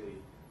other day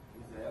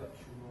with the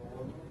L2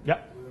 norm, Yeah.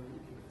 we were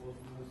looking for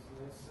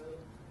smoothness,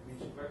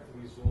 which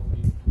practically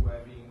resulted into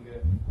having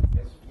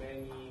as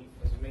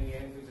many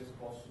entries as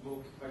possible,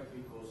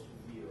 practically close to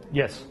 0.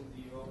 Yes.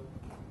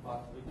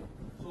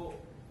 So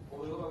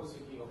although I was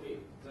thinking, okay,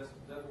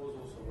 that was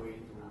also a way to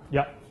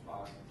Yeah.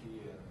 sparsity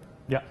and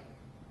Yeah.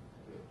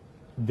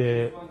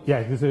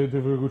 This is a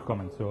very good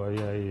comment. So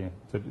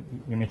so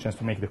give me a chance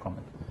to make the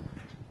comment.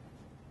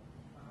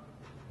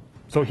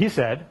 So he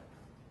said,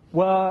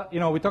 well,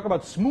 we talk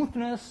about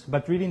smoothness,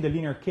 but really in the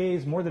linear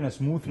case, more than a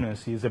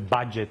smoothness is a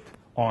budget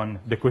on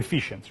the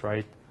coefficients,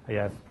 right?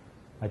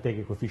 I take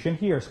a coefficient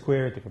here,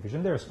 square it, a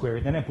coefficient there, square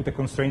it, and then I put a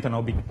constraint on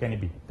how big can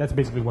it be. That's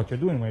basically what you're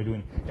doing when you're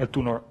doing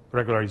L2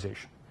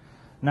 regularization.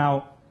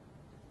 Now,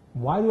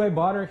 why do I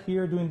bother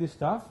here doing this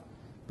stuff?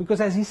 Because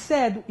as he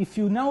said, if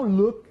you now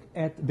look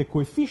at the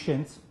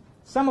coefficients,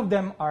 some of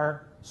them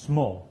are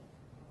small.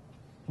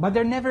 But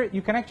they're never,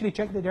 you can actually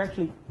check that they're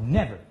actually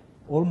never,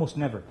 almost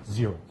never,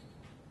 0.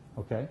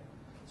 Okay?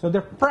 So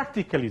they're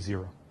practically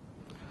 0.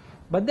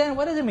 But then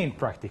what does it mean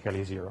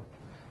practically 0?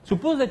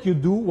 Suppose that you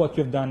do what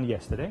you've done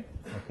yesterday,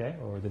 okay,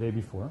 or the day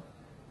before.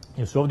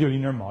 You solve your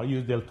linear model,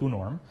 use the L2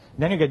 norm.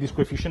 Then you get this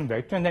coefficient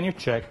vector, and then you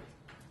check.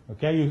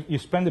 Okay, you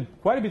spend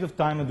quite a bit of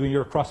time on doing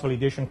your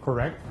cross-validation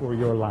correct for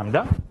your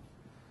lambda.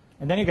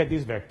 And then you get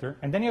this vector,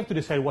 and then you have to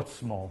decide what's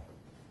small.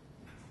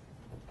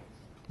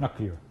 Not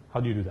clear.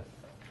 How do you do that?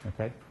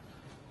 Okay?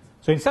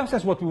 So in some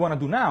sense, what we want to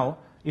do now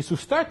is to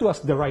start to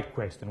ask the right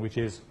question, which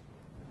is,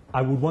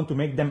 I would want to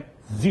make them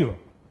 0.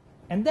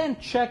 And then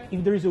check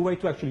if there is a way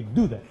to actually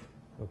do that,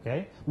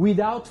 okay,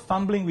 without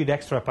fumbling with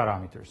extra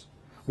parameters.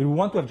 We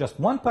want to have just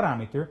one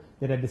parameter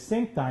that at the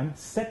same time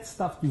sets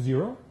stuff to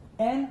 0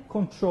 and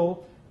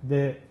control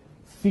the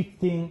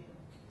fitting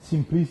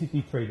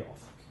simplicity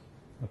trade-off.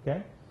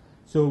 Okay?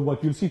 So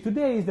what you'll see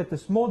today is that a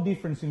small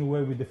difference in the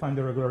way we define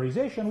the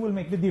regularization will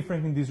make the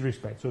difference in this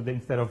respect. So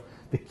instead of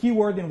the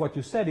keyword in what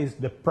you said is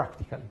the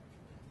practically.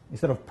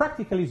 Instead of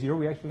practically 0,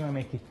 we're actually going to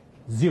make it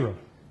 0.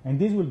 And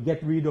this will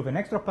get rid of an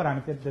extra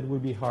parameter that will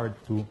be hard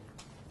to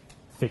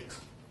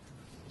fix.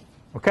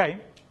 Okay?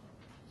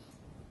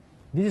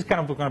 This is kind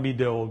of going to be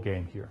the whole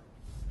game here.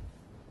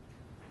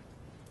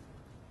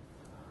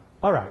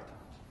 All right.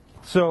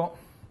 So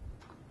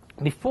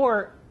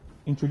before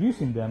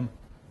introducing them,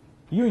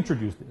 you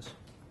introduce this.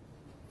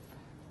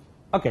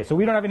 Okay, so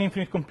we don't have an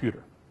infinite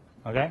computer.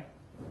 Okay?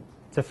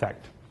 It's a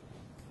fact.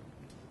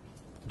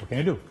 What can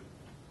you do?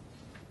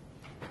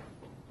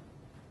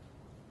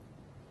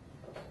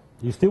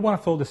 You still want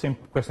to solve the same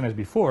question as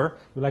before.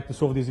 You like to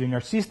solve this linear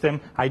system.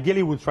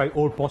 Ideally, we'll try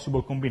all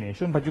possible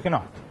combinations, but you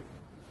cannot.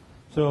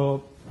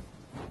 So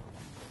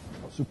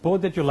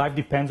suppose that your life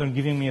depends on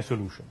giving me a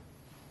solution.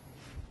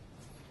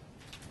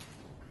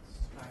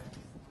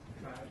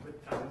 Try with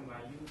random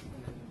values and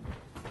then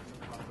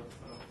look out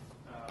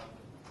of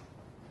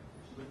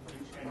with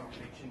which kind of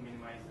prediction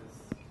minimizes.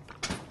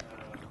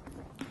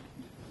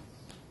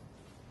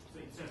 So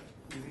instead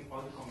of using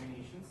all the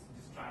combinations,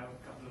 just try out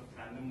a couple of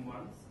random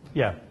ones.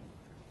 Yeah.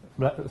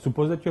 But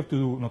suppose that you have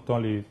to not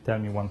only tell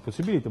me one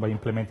possibility, but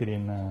implement it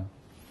in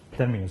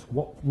 10 minutes.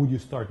 What would you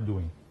start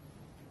doing?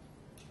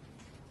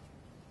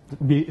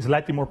 Be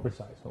slightly more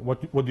precise.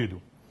 What do you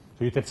do?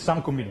 So you take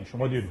some combination.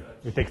 What do you do?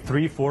 You take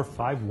 3, 4,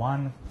 5,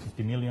 1,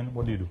 50 million.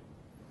 What do you do?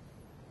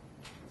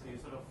 So you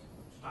sort of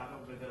start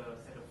off with a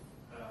set of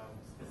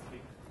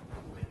specific,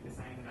 like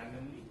designed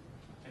randomly,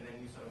 and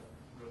then you sort of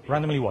rotate.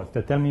 Randomly what?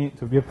 Tell me.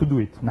 So we have to do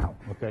it now.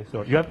 Okay.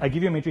 So I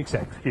give you a matrix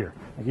X here.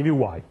 I give you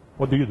Y.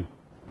 What do you do?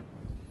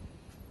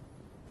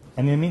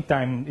 And in the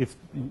meantime,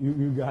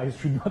 you guys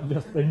should not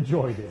just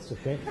enjoy this.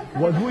 Okay.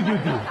 What would you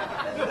do?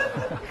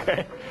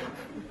 Okay.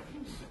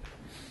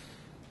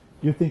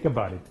 You think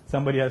about it.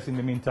 Somebody else in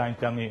the meantime,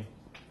 tell me,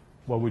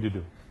 what would you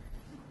do?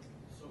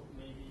 So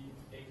maybe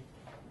take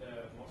the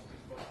most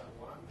important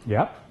one.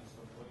 Yeah.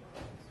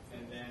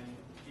 And then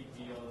keep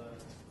the other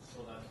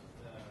so that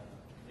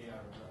they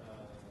are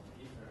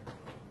different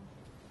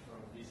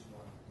from this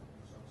one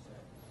in some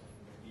sense.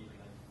 And maybe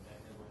like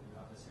when you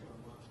have the second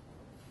one,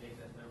 take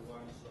the third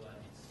one so that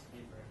it's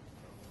different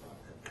from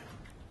the one.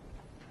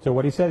 So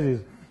what he says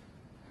is,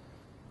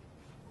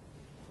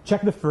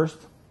 check the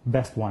first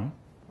best one.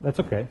 That's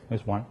okay,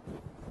 there's one.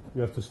 You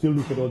have to still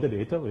look at all the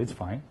data, but it's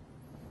fine.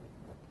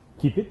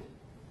 Keep it,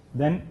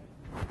 then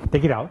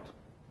take it out,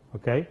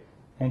 okay,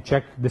 and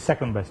check the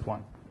second best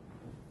one.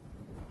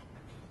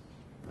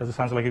 Does it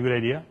sound like a good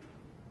idea?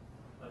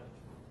 But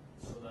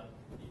so that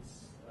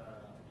it's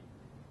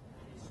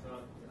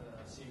not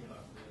similar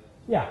to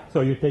the... Yeah, so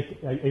you take,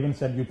 I even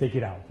said you take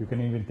it out. You can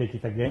even take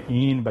it again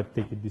in, but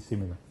take it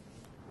dissimilar.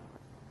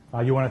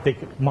 You want to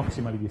take it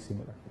maximally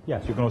dissimilar.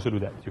 Yes, you can also do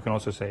that. You can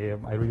also say,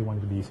 I really want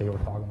it to be, say,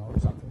 orthogonal or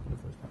something for the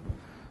first one.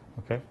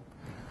 Okay?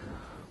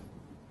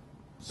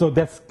 So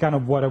that's kind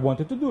of what I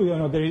wanted to do. You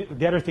know,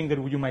 the other thing that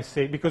you might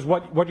say, because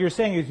what you're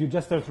saying is you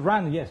just start to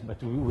run, yes,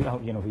 but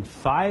with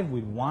 5,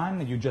 with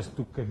 1, you just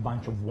took a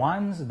bunch of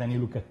 1s, then you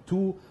look at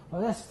 2.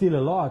 Well, that's still a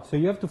lot. So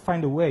you have to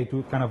find a way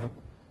to kind of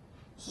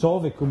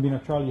solve a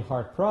combinatorially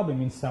hard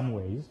problem in some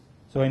ways.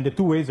 So and the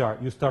two ways are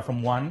you start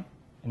from 1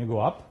 and you go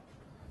up.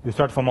 You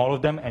start from all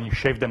of them and you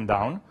shave them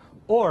down,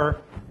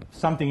 or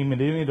something in the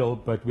middle,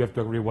 but we have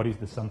to agree what is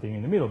the something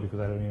in the middle because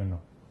I don't even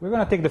know. We're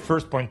going to take the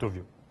first point of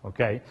view,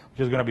 okay, which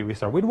is going to be we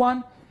start with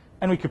 1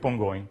 and we keep on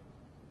going,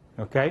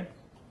 okay?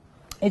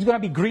 It's going to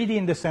be greedy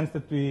in the sense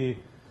that we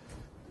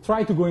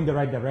try to go in the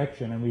right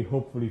direction and we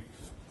hopefully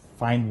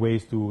find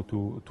ways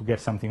to get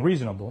something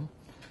reasonable.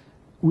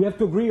 We have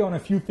to agree on a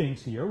few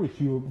things here, which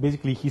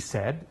he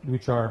said,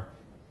 which are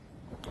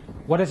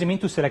what does it mean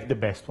to select the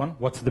best one?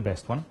 What's the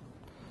best one?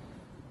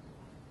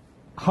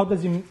 How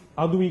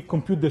do we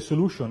compute the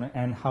solution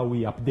and how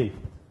we update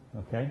it,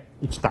 okay,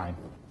 each time.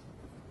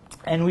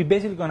 And we're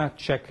basically going to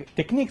check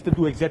techniques to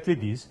do exactly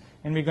this,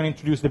 and we're going to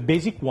introduce the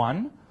basic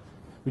one,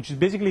 which is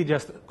basically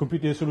just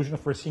computing the solution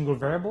for a single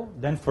variable,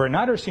 then for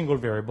another single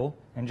variable,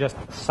 and just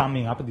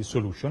summing up the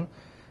solution.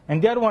 And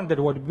the other one that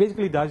what it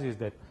basically does is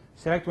that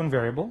select one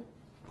variable,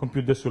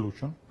 compute the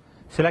solution,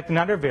 select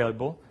another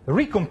variable,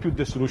 recompute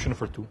the solution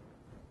for 2,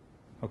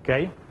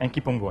 okay, and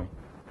keep on going.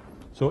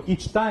 So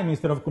each time,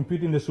 instead of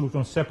computing the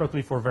solution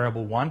separately for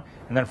variable 1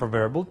 and then for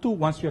variable 2,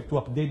 once you have to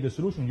update the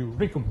solution, you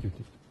recompute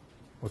it.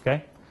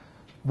 Okay?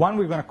 One,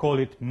 we're going to call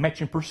it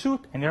matching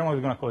pursuit, and the other one,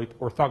 we're going to call it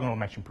orthogonal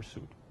matching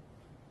pursuit.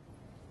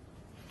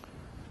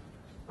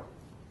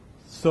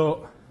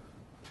 So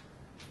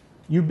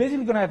you're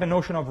basically going to have a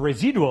notion of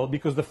residual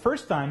because the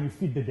first time you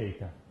feed the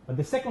data. But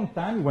the second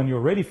time, when you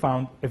already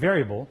found a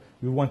variable,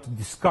 you want to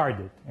discard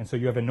it. And so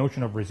you have a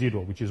notion of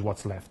residual, which is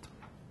what's left.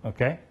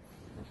 Okay?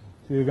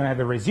 So you're going to have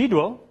a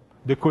residual,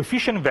 the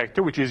coefficient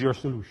vector, which is your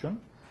solution,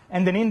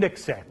 and an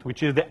index set,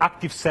 which is the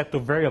active set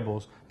of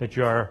variables that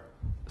you are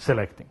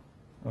selecting.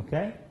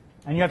 Okay?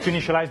 And you have to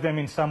initialize them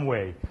in some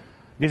way.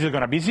 This is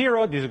going to be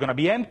 0, this is going to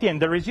be empty, and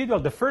the residual,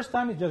 the first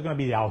time, is just going to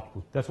be the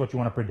output. That's what you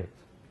want to predict.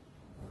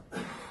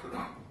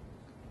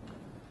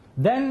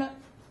 Then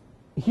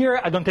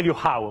here I don't tell you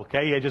how,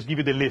 okay? I just give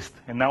you the list,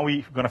 and now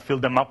we're going to fill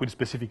them up with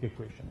specific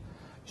equation.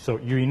 So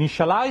you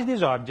initialize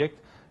this object,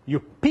 you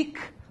pick,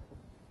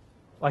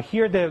 like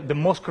here the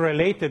most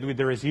correlated with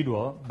the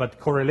residual, but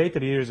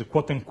correlated here is a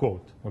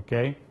quote-unquote,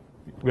 okay?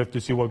 We have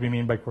to see what we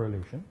mean by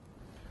correlation.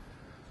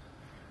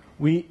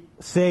 We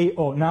say,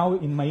 oh, now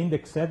in my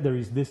index set there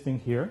is this thing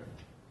here.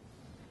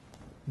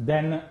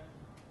 Then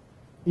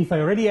if I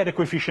already had a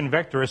coefficient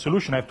vector, a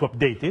solution, I have to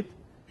update it,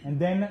 and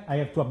then I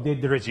have to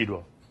update the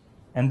residual.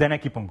 And then I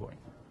keep on going.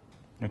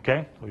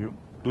 Okay? So you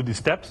do these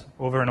steps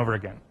over and over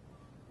again.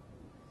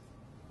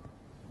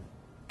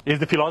 Is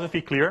the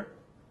philosophy clear?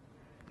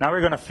 Now we're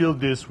going to fill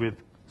this with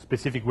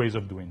specific ways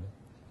of doing it.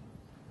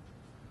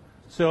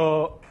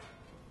 So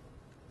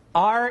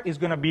R is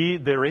going to be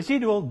the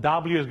residual,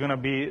 W is going to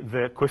be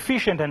the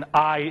coefficient, and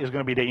I is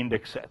going to be the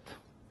index set,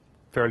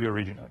 fairly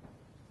originally.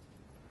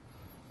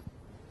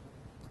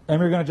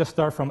 And we're going to just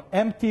start from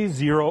empty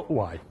 0,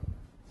 Y.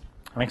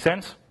 Make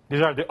sense?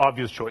 These are the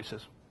obvious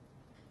choices.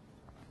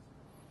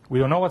 We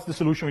don't know what's the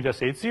solution, we just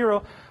say it's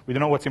 0. We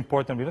don't know what's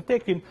important, we don't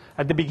take it.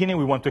 At the beginning,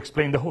 we want to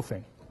explain the whole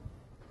thing.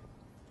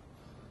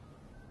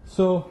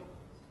 So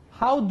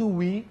how do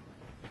we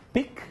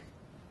pick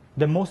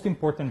the most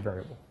important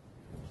variable?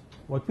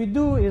 What we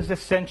do is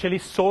essentially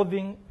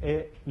solving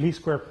a least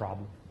square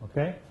problem,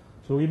 okay?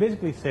 So we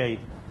basically say,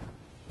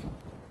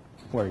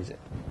 where is it?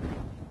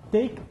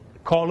 Take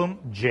column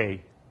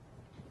J,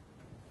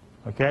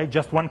 okay?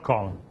 Just one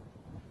column.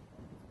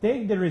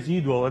 Take the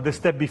residual at the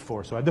step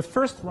before. So at the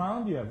first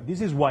round, you have,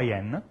 this is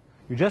yn.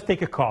 You just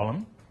take a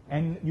column,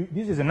 and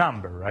this is a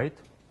number, right?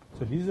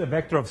 So this is a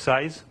vector of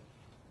size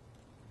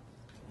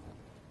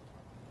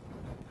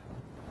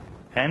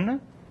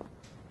n,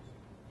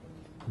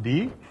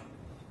 d,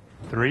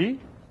 3.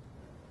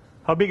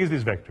 How big is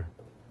this vector?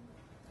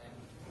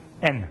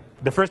 N.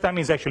 The first time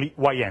is actually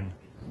yn.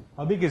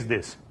 How big is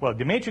this? Well,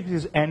 the matrix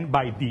is n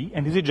by d,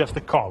 and this is just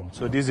a column.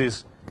 So this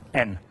is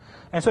n.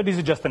 And so this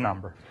is just a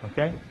number,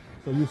 okay?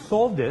 So you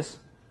solve this,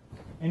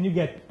 and you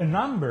get a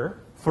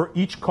number for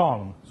each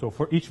column, so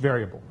for each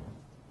variable.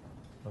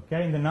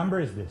 Okay, and the number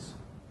is this.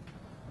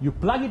 You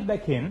plug it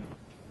back in,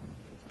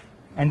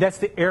 and that's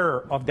the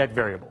error of that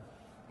variable.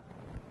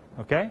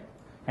 Okay?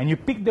 And you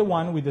pick the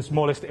one with the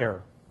smallest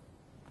error.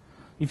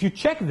 If you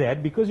check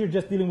that, because you're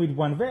just dealing with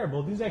one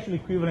variable, this is actually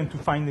equivalent to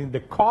finding the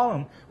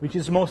column which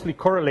is mostly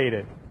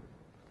correlated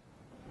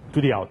to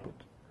the output.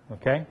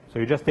 Okay? So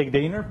you just take the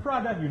inner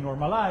product, you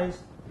normalize,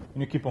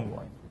 and you keep on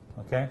going.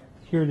 Okay?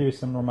 Here there is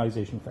some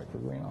normalization factor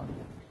going on.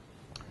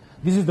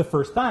 This is the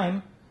first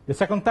time. The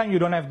second time you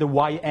don't have the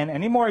yn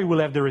anymore, you will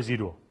have the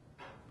residual.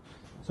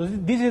 So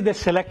this is the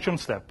selection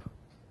step.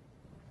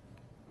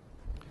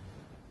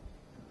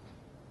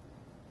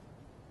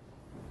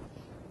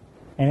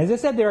 And as I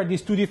said, there are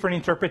these two different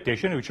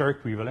interpretations which are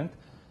equivalent.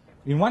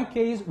 In one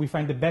case, we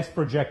find the best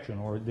projection,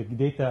 or the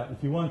data,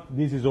 if you want,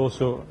 this is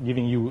also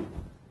giving you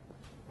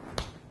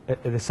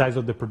the size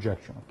of the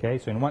projection. Okay?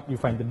 So in one, you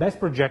find the best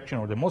projection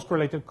or the most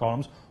correlated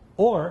columns,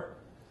 or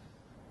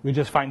we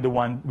just find the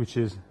one which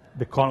is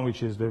the column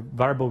which is the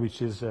variable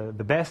which is the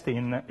best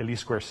in a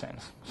least square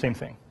sense. Same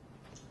thing.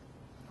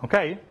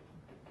 Okay?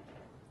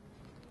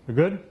 You're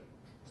good?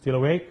 Still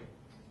awake?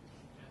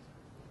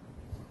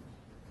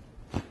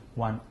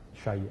 One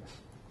shy yes.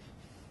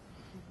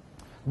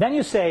 Then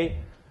you say,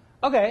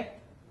 okay,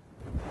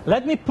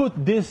 let me put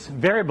this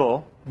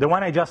variable, the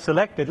one I just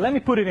selected, let me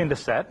put it in the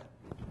set.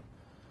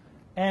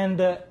 And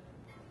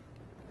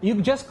you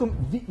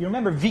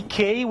remember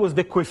Vk was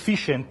the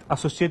coefficient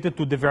associated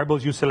to the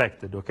variables you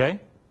selected, okay?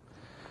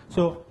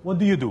 So what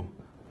do?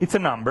 It's a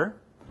number.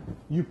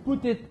 You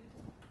put it,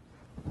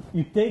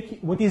 you take,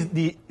 what is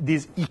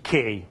this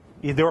Ek?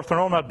 Is the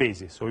orthonormal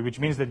basis, so which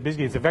means that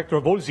basically it's a vector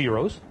of all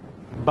zeros,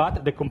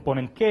 but the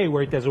component k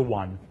where it has a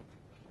 1.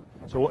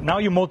 So now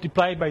you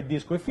multiply by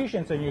these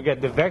coefficients and you get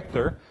the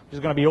vector, which is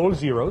going to be all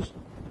zeros,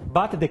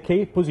 but the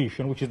k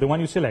position, which is the one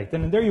you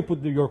selected, and there you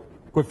put your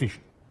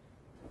coefficient.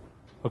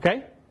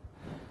 Okay?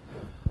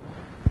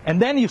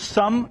 And then you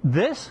sum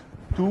this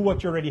to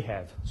what you already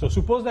have. So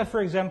suppose that,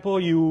 for example,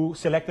 you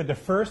selected the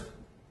first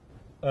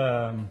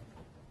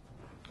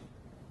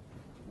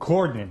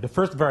coordinate, the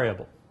first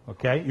variable.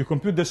 Okay? You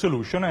compute the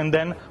solution, and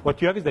then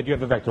what you have is that you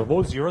have a vector of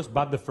all zeros,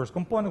 but the first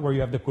component where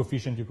you have the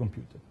coefficient you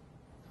computed.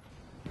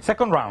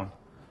 Second round.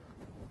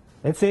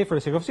 Let's say, for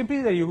the sake of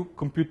simplicity,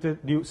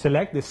 you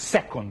select the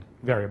second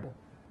variable.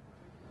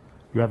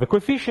 You have a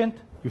coefficient.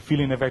 You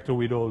fill in a vector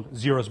with all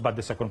zeros but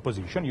the second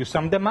position. You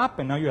sum them up,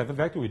 and now you have a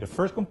vector with the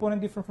first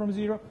component different from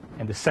 0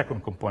 and the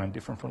second component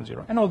different from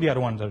 0. And all the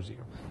other ones are 0.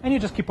 And you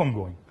just keep on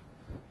going.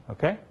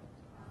 Okay?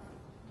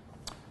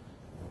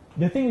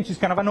 The thing which is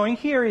kind of annoying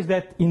here is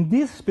that in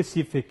this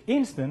specific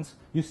instance,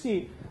 you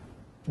see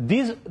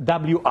this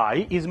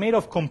Wi is made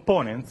of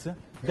components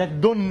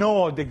that don't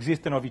know the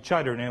existence of each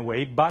other in a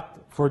way, but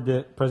for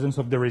the presence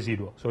of the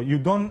residual. So you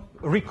don't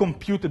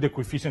recompute the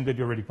coefficient that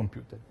you already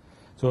computed.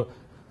 So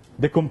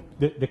the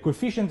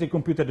coefficient they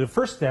computed at the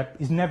first step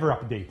is never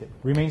updated,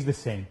 remains the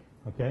same,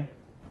 okay?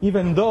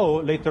 Even though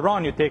later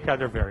on you take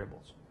other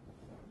variables.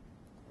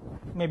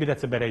 maybe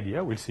that's a bad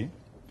idea, we'll see.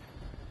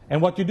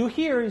 And what you do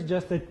here is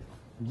just that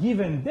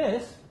given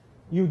this,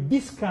 you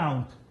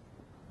discount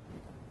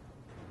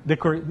this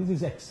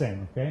is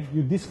xn, okay?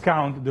 You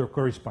discount the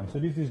corresponding. So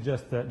this is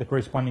just the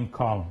corresponding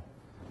column.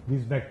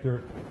 This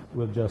vector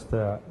will just,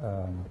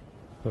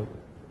 so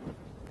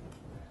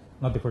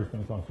not the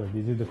corresponding column, sorry,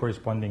 this is the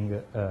corresponding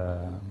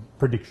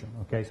prediction,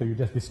 okay? So you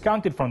just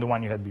discount it from the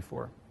one you had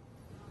before.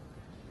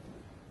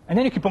 And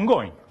then you keep on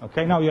going,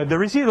 okay? Now you have the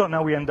residual,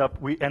 now we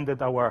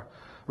ended our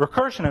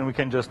recursion, and we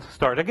can just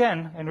start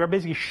again, and we're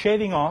basically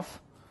shaving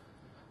off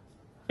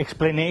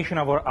explanation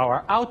of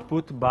our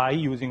output by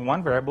using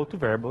one variable, two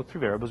variables, three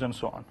variables, and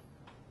so on.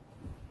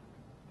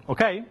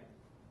 Okay?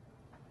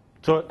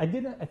 So I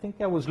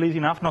think I was lazy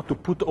enough not to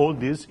put all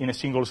this in a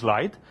single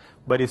slide,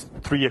 but it's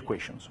 3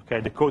 equations,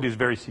 okay? The code is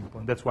very simple,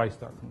 and that's why I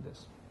start from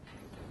this.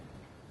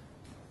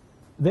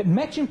 The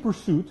matching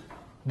pursuit,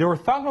 the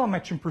orthogonal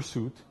matching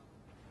pursuit,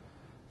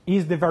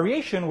 is the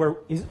variation where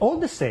it's all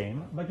the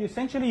same, but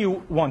essentially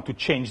you want to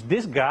change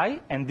this guy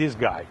and this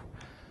guy.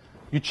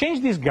 You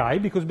change this guy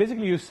because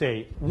basically you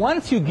say,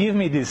 once you give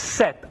me this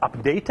set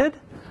updated,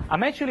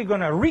 I'm actually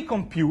going to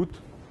recompute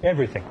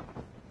everything,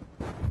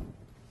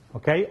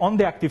 okay, on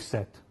the active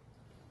set.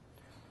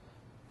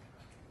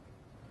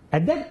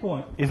 At that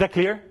point, is that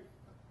clear?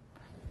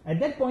 At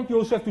that point, you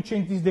also have to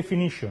change this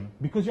definition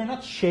because you're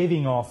not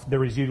shaving off the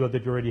residual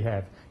that you already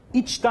have.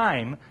 Each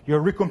time,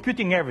 you're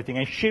recomputing everything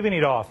and shaving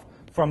it off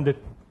from the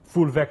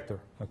full vector,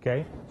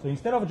 okay? So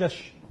instead of just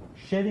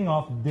shaving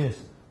off this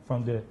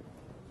from the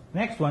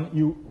next one,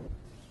 you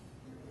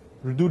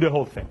redo the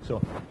whole thing.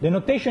 So the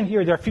notation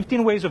here, there are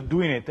 15 ways of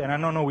doing it, and I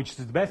don't know which is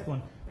the best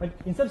one. But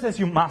in some sense,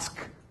 you mask.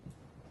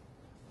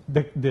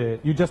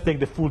 You just take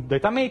the full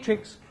data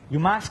matrix, you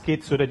mask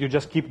it so that you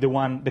just keep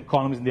the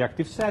columns in the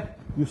active set.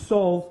 You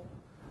solve,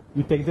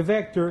 you take the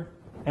vector,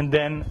 and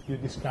then you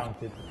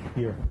discount it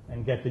here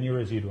and get the new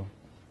residual.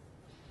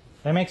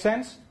 That makes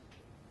sense?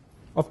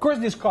 Of course,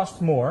 this costs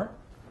more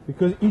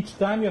because each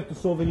time you have to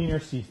solve a linear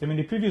system. In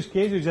the previous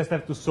case, you just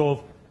have to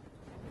solve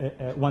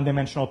a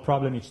one-dimensional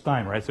problem each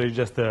time, right? So it's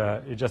just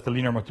a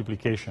linear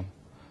multiplication.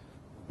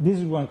 This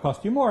is going to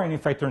cost you more, and in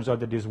fact, it turns out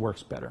that this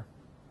works better.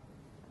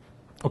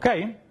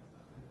 Okay?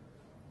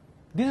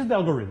 This is the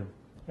algorithm.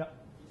 Yeah.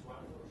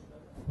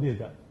 This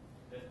guy.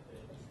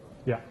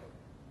 Yeah.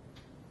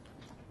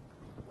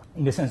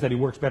 In the sense that it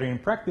works better in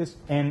practice,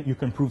 and you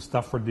can prove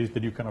stuff for this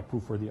that you cannot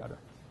prove for the other.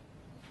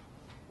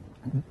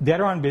 The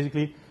other one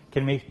basically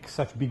can make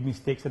such big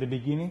mistakes at the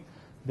beginning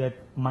that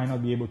might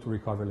not be able to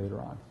recover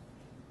later on.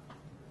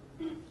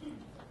 So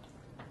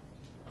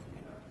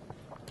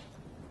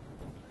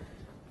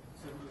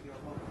your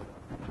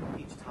model,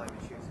 each time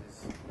it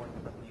chooses one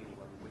new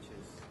one, which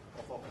is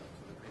orthogonal to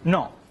the previous.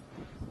 No.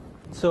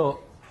 So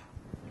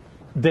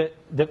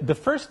the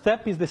first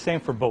step is the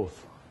same for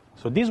both.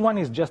 So this one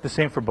is just the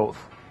same for both.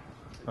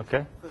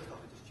 Okay? First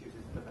off, it just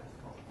chooses the best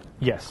column.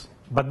 Yes.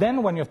 But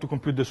then when you have to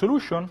compute the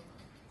solution,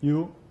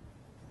 you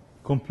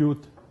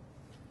recompute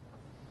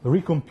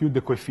the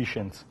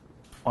coefficients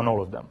on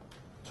all of them.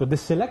 So the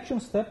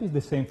selection step is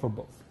the same for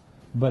both.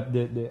 But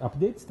the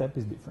update step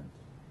is different.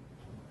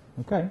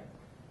 Okay?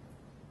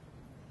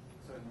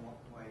 So in what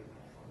way?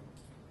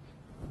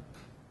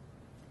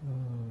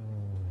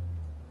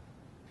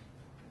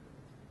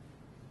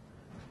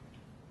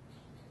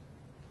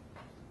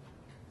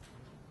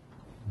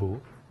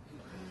 Both.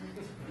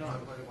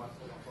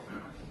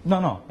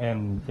 No,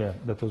 and yeah,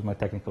 that was my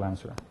technical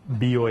answer.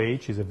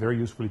 BOH is a very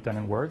useful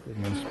Italian word. It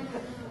means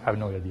I have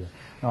no idea.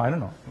 No, I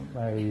don't know.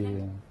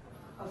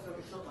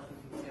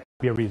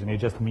 Be a reason. You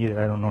just meet it.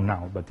 I don't know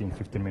now, but in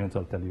 15 minutes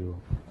I'll tell you.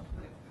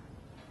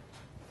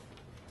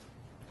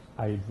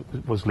 I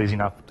was lazy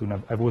enough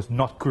to. I was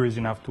not curious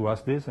enough to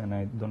ask this, and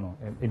I don't know.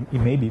 It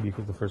may be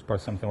because the first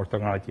part something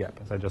orthogonality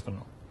happens. I just don't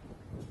know.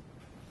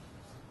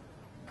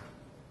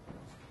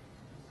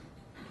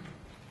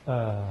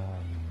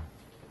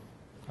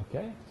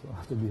 Okay, so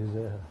after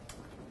this,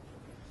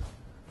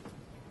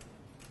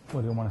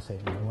 what do I want to say?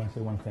 I want to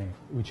say one thing,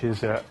 which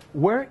is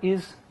where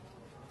is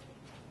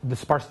the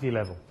sparsity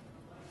level?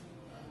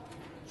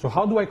 So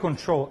how do I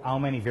control how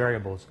many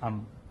variables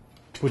I'm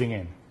putting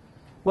in?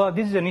 Well,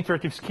 this is an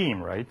iterative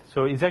scheme, right?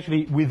 So it's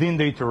actually within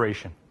the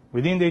iteration.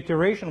 Within the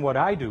iteration, what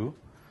I do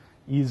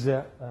is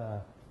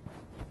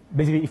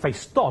basically if I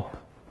stop,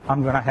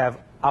 I'm going to have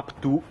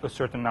up to a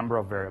certain number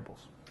of variables,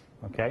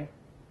 okay?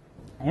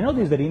 I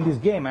notice that in this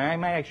game, I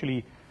might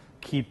actually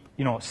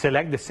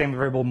select the same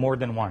variable more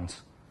than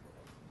once.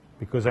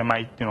 Because I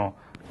might,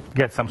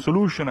 get some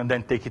solution and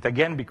then take it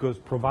again, because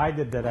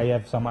provided that I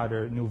have some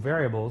other new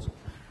variables,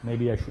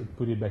 maybe I should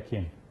put it back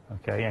in,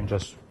 okay, and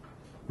just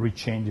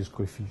rechange this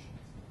coefficient.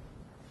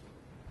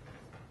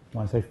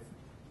 Once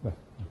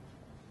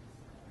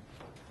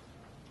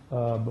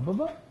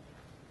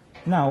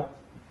now,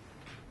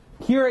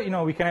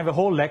 here, we can have a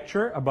whole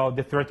lecture about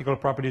the theoretical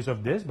properties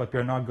of this, but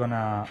we're not going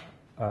to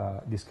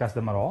discuss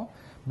them at all.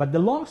 But the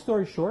long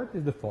story short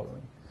is the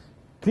following.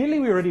 Clearly,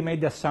 we already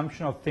made the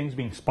assumption of things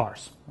being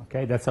sparse.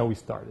 Okay, that's how we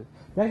started.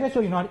 That's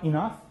actually not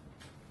enough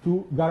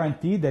to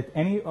guarantee that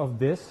any of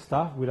this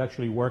stuff will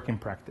actually work in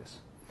practice.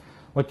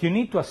 What you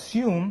need to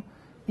assume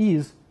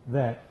is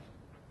that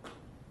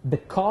the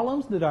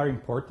columns that are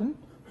important,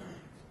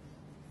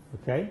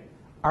 okay,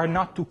 are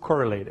not too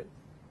correlated.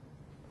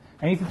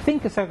 And if you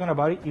think a second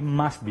about it, it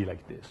must be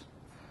like this.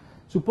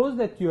 Suppose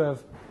that you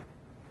have,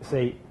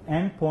 say,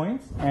 n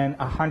points and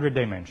 100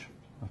 dimensions.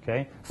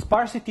 Okay?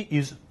 Sparsity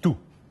is 2.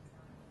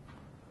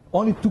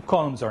 Only 2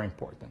 columns are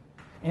important.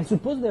 And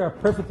suppose they are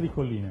perfectly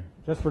collinear,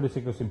 just for the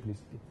sake of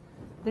simplicity.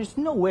 There's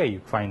no way you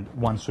find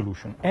one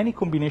solution. Any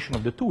combination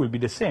of the two will be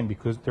the same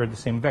because they're the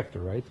same vector,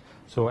 right?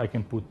 So I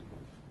can put,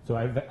 so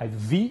I have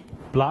v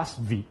plus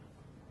v.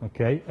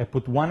 Okay? I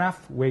put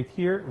 1/2 weight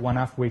here,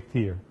 1/2 weight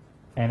here,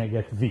 and I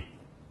get v.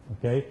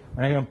 Okay?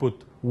 And I can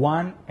put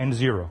 1 and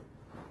 0,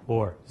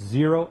 or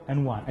 0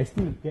 and 1. I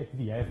still get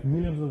v. I have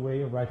millions of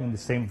ways of writing the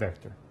same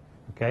vector.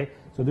 Okay?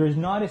 So there is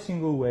not a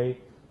single way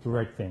to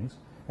write things.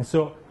 And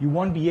so you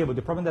won't be able,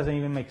 the problem doesn't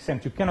even make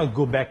sense. You cannot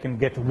go back and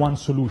get one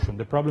solution.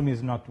 The problem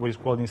is not what is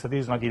called in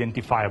statistics, not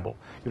identifiable.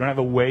 You don't have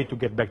a way to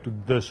get back to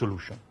the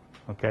solution.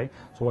 Okay?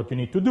 So what you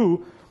need to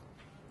do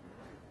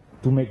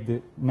to make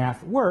the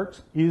math work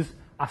is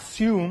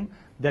assume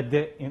that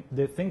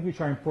the things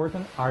which are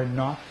important are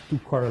not too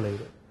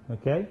correlated.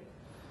 Okay?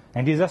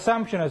 And this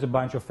assumption has a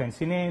bunch of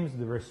fancy names: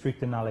 the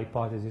restricted null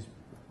hypothesis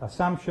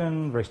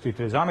assumption,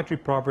 restricted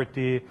isometry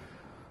property,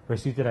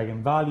 restricted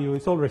eigenvalue.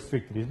 It's all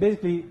restricted. It's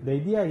basically, the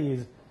idea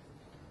is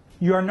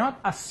you are not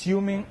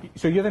assuming,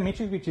 so you have a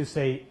matrix which is,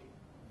 say,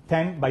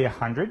 10 by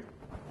 100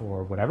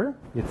 or whatever.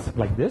 It's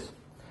like this.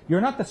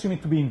 You're not assuming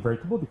it to be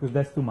invertible because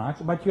that's too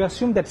much, but you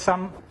assume that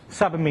some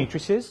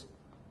submatrices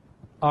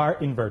are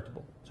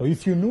invertible. So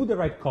if you knew the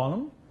right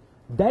column,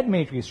 that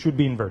matrix should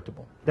be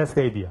invertible. That's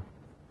the idea.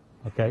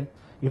 Okay?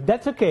 If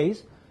that's the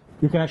case,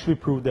 you can actually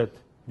prove that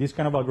this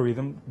kind of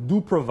algorithm do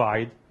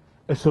provide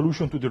a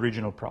solution to the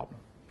original problem.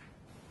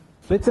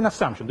 So it's an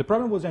assumption. The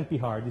problem was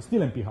NP-hard. It's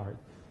still NP-hard.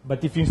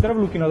 But if you, instead of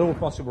looking at all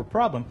possible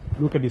problems,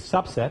 look at this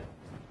subset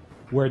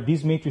where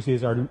these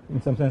matrices are,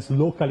 in some sense,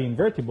 locally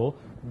invertible,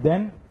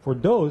 then for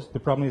those, the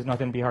problem is not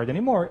NP-hard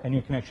anymore, and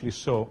you can actually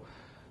show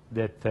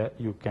that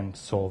you can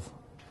solve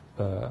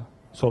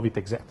it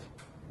exactly.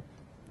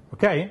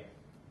 Okay?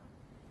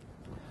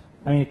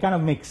 I mean, it kind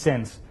of makes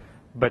sense,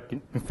 but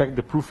in fact,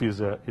 the proof is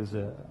there is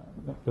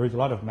a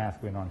lot of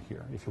math going on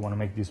here if you want to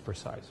make this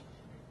precise.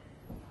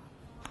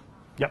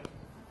 Yep.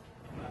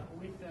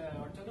 With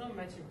orthogonal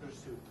matching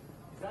pursuit,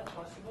 is that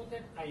possible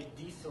that I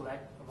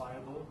deselect a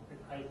variable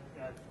that I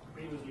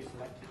previously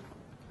selected?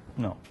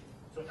 No.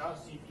 So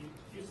if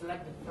you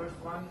select the first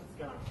one, it's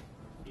going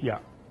to be... Yeah.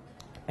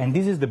 And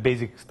this is the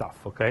basic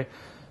stuff, okay?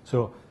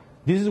 So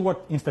this is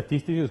what in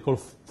statistics is called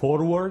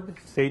forward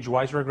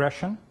stage-wise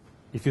regression.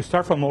 If you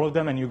start from all of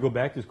them and you go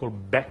back, it's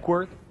called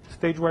backward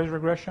stage-wise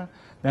regression.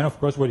 Then, of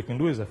course, what you can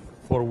do is a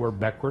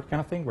forward-backward kind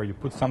of thing, where you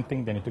put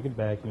something, then you took it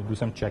back, you do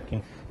some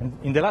checking. And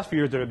in the last few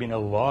years, there have been a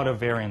lot of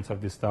variants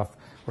of this stuff,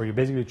 where you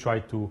basically try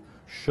to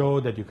show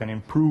that you can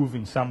improve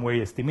in some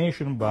way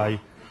estimation by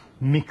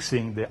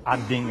mixing the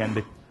adding and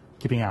the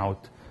keeping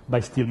out, by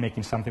still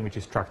making something which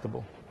is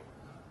tractable.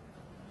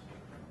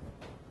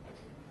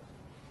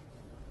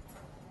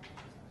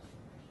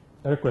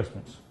 Other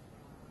questions?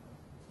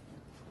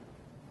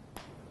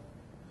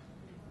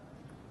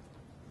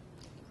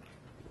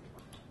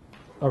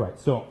 All right,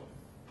 so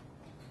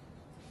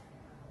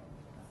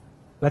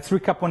let's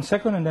recap 1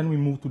 second, and then we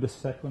move to the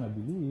second, I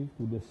believe,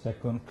 to the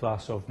second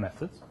class of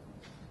methods.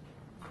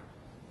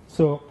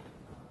 So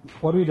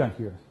what have we done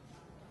here?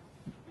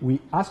 We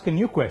ask a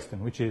new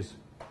question, which is,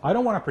 I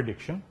don't want a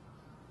prediction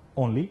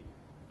only.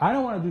 I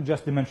don't want to do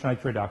just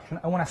dimensionality reduction.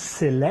 I want to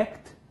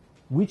select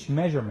which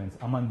measurements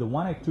among the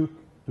one I took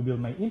to build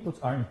my inputs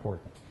are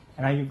important.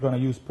 And I'm going to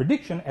use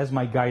prediction as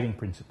my guiding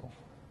principle.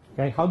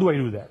 Okay, how do I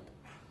do that?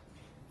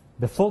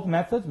 Default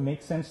methods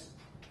make sense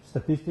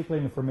statistically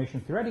and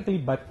information theoretically,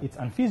 but it's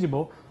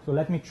unfeasible. So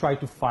let me try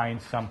to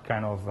find some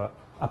kind of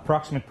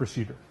approximate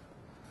procedure.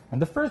 And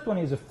the first one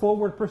is a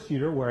forward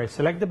procedure where I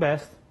select the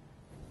best,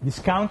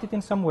 discount it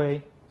in some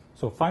way.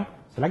 So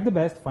select the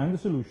best, find the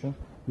solution,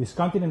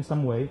 discount it in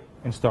some way,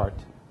 and start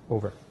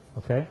over.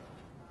 Okay?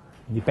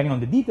 And depending on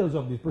the details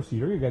of this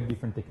procedure, you get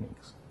different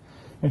techniques.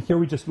 And here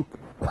we just look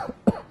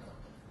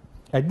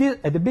at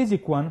the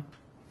basic one,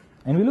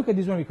 and we look at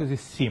this one because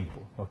it's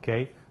simple.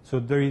 Okay? So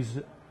there is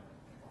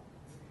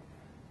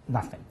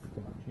nothing,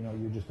 pretty much. You know,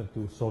 you just have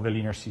to solve a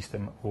linear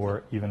system,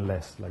 or even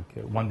less, like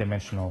a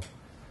one-dimensional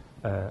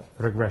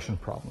regression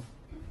problem.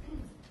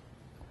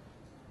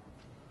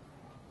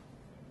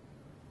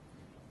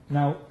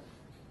 Now,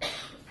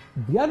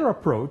 the other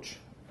approach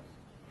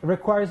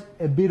requires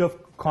a bit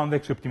of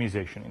convex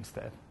optimization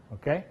instead.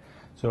 Okay,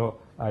 so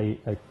I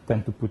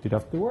tend to put it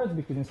afterwards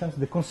because, in a sense,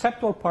 the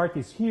conceptual part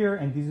is here,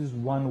 and this is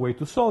one way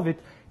to solve it.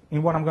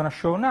 In what I'm going to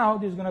show now,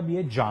 there's going to be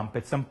a jump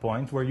at some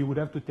point where you would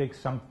have to take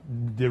some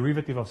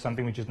derivative of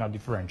something which is not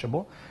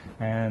differentiable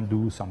and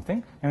do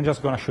something. And I'm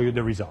just going to show you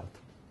the result.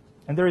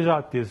 And the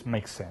result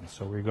makes sense.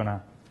 So we're going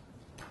to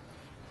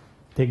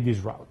take this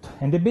route.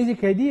 And the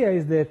basic idea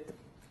is that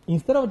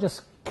instead of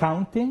just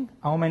counting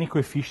how many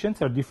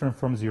coefficients are different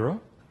from 0,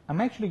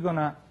 I'm actually going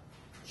to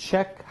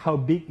check how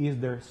big is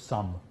their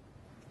sum.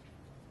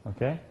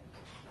 Okay?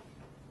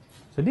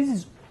 So this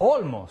is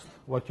almost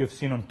what you've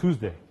seen on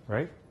Tuesday,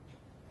 right?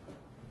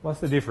 What's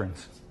the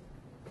difference?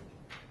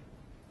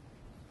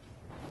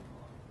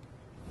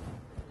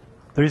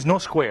 There is no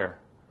square,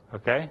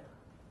 okay?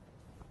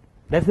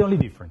 That's the only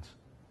difference.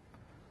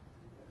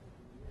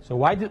 So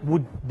why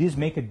would this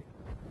make it,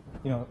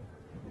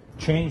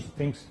 change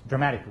things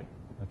dramatically,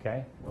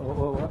 okay?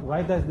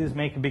 Why does this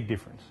make a big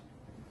difference?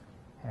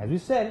 As we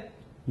said,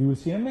 you will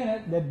see in a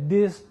minute that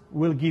this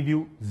will give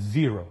you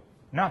 0.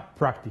 Not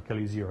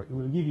practically 0. It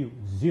will give you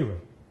 0.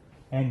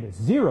 And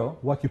 0,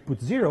 what you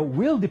put 0,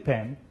 will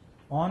depend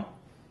on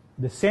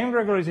the same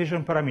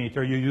regularization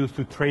parameter you use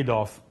to trade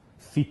off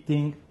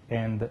fitting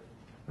and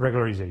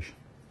regularization.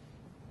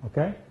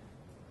 Okay?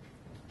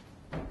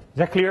 Is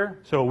that clear?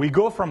 So we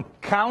go from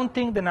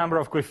counting the number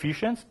of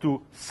coefficients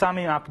to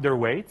summing up their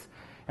weights,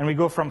 and we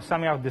go from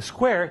summing up the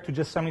square to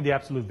just summing the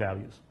absolute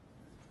values.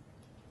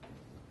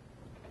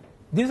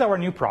 This is our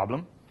new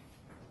problem.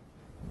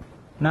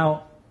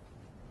 Now,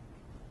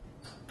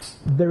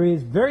 there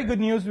is very good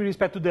news with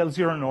respect to the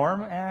L0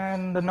 norm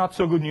and not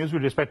so good news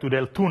with respect to the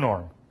L2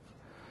 norm.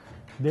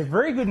 The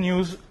very good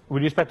news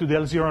with respect to the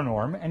L0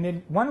 norm, and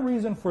then one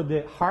reason for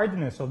the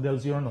hardness of the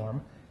L0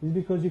 norm is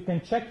because you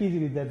can check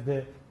easily that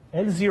the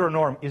L0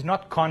 norm is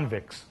not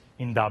convex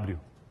in W.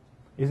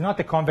 It's not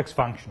a convex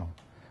functional.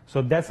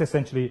 So that's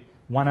essentially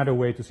one other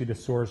way to see the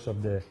source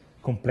of the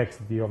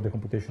complexity of the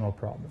computational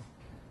problem.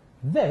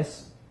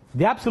 This,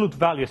 the absolute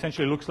value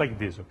essentially looks like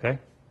this, okay?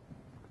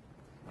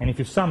 And if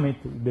you sum it,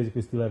 you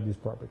basically still have this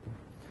property.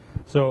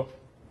 So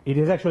it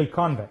is actually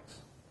convex.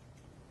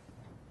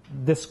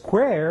 The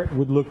square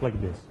would look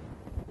like this.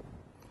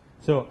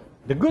 So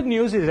the good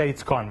news is that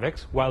it's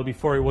convex, while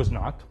before it was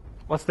not.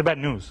 What's the bad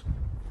news?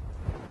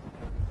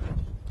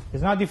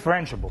 It's not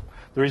differentiable.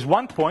 There is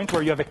one point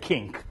where you have a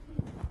kink,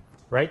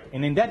 right?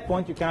 And in that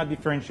point, you cannot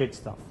differentiate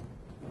stuff.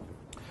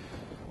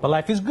 But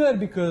life is good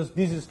because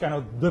this is kind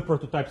of the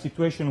prototype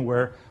situation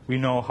where we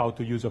know how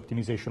to use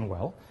optimization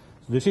well.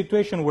 So the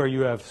situation where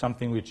you have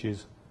something which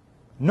is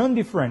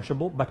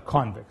non-differentiable but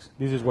convex.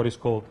 This is what is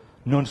called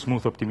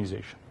non-smooth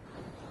optimization.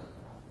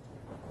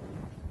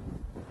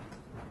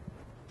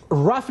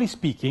 Roughly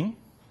speaking,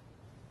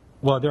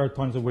 well, there are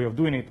tons of ways of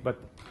doing it, but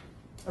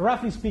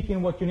roughly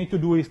speaking, what you need to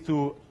do is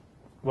to,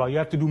 well, you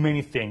have to do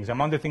many things.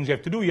 Among the things you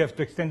have to do, you have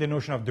to extend the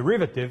notion of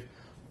derivative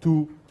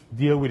to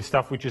deal with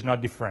stuff which is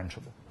not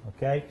differentiable,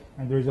 okay?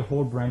 And there is a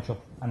whole branch of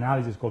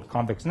analysis called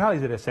convex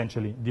analysis that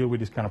essentially deal with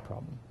this kind of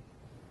problem.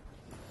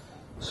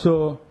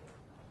 So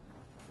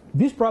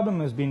this problem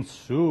has been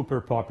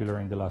super popular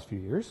in the last few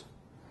years.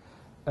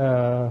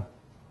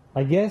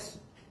 I guess,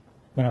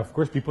 of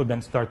course, people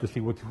then start to see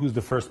who's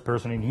the first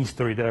person in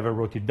history that ever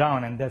wrote it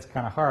down, and that's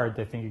kind of hard.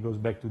 I think it goes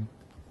back to,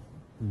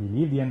 I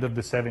believe, the end of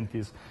the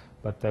 70s,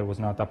 but I was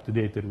not up to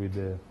date with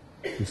the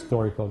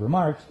historical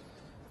remarks.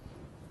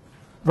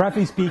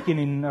 Roughly speaking,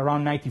 in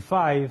around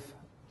 95,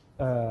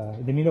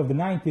 in the middle of the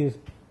 90s,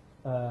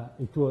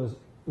 it was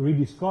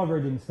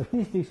rediscovered in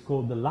statistics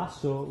called the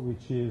LASSO,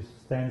 which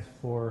stands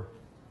for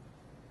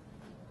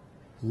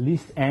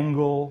least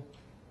angle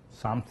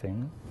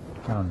something.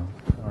 I don't know.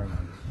 I don't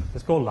remember.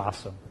 It's called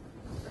LASSO.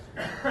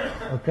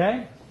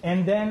 Okay?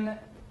 And then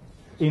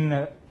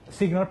in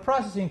signal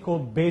processing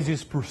called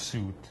basis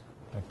pursuit.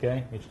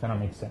 Okay? Which kind of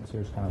makes sense.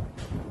 You're just kind of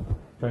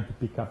trying to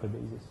pick up a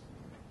basis.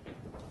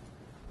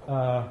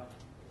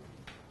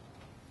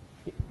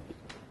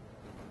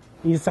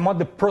 Is somewhat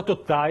the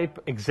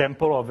prototype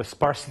example of a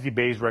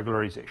sparsity-based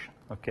regularization,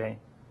 okay?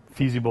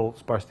 Feasible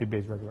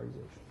sparsity-based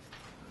regularization.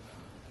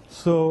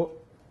 So,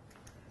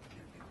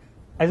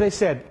 as I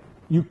said,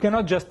 you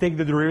cannot just take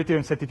the derivative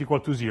and set it equal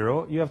to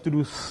 0. You have to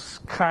do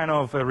kind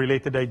of a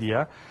related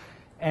idea.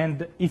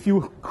 And if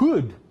you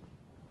could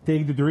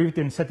take the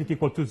derivative and set it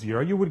equal to 0,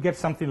 you would get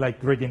something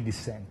like gradient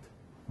descent,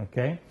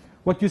 okay?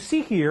 What you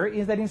see here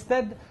is that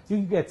instead you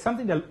get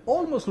something that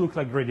almost looks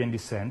like gradient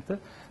descent,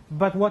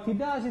 but what it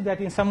does is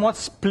that it somewhat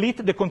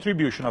split the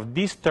contribution of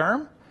this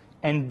term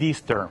and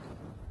this term,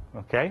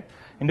 okay?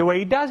 And the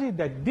way it does is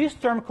that this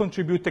term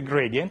contributes a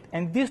gradient,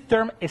 and this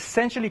term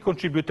essentially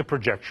contributes a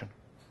projection.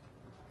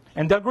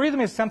 And the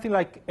algorithm is something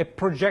like a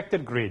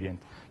projected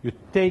gradient. You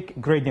take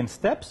gradient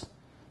steps,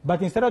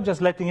 but instead of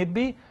just letting it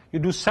be, you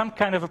do some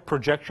kind of a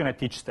projection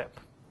at each step,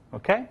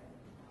 okay?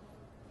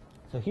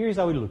 So here's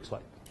how it looks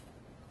like.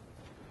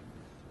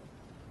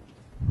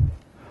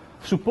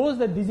 Suppose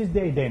that this is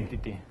the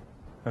identity.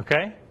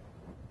 Okay?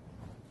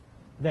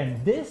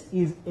 Then this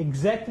is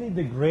exactly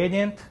the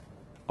gradient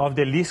of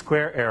the least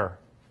square error.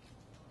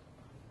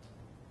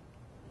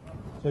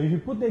 So if you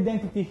put the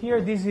identity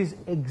here, this is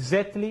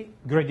exactly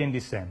gradient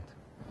descent.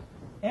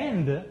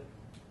 And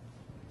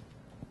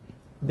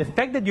the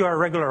fact that you are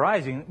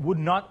regularizing would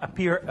not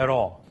appear at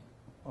all.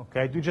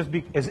 Okay? It would just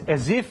be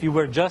as if you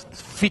were just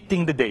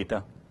fitting the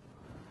data.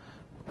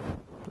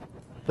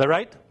 Is that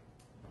right?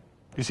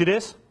 You see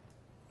this?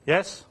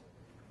 Yes?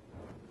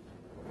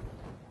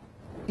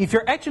 if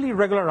you're actually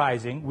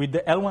regularizing with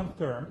the L1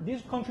 term,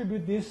 this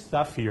contributes this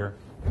stuff here,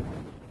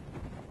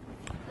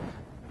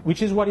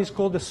 which is what is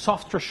called the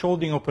soft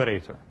thresholding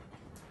operator.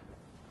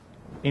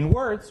 In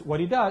words,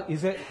 what it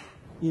does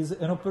is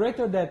an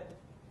operator that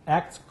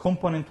acts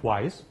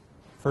component-wise,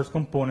 first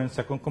component,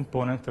 second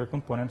component, third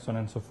component, so on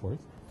and so forth.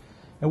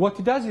 And what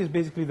it does is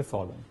basically the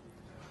following.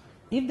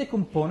 If the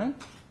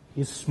component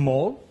is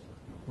small,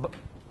 but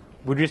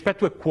with respect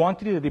to a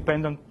quantity that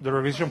depends on the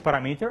revision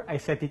parameter, I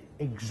set it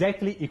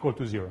exactly equal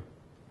to 0.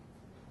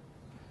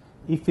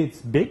 If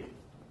it's big,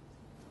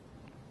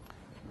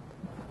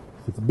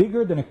 if it's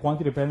bigger than a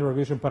quantity dependent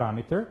revision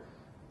parameter,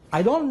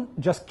 I don't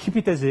just keep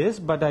it as is,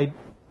 but I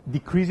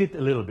decrease it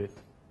a little bit.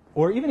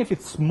 Or even if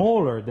it's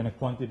smaller than a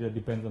quantity that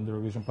depends on the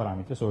revision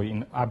parameter, so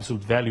in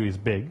absolute value is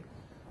big,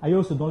 I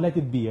also don't let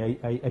it be.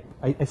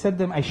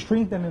 I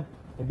shrink them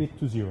a bit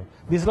to 0.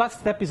 This last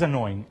step is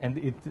annoying, and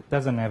it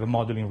doesn't have a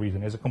modeling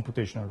reason, it has a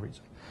computational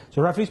reason.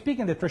 So roughly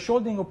speaking, the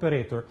thresholding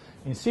operator,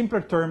 in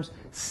simpler terms,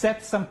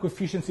 sets some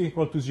coefficients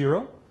equal to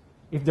 0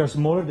 if they're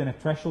smaller than a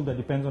threshold that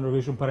depends on the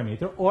revision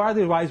parameter, or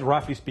otherwise,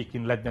 roughly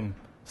speaking, let them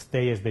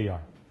stay as they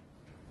are.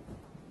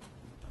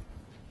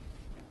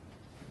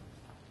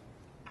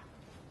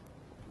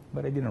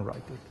 But I didn't write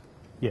it.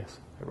 Yes,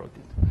 I wrote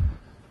it.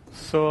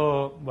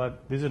 So,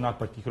 but this is not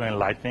particularly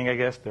enlightening, I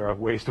guess. There are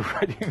ways to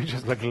write it, which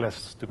is like less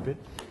stupid,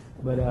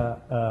 but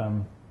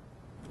or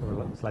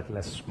slightly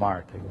less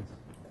smart, I guess.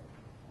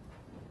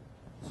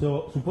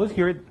 So suppose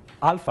here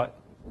alpha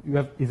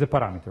is a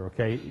parameter,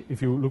 okay?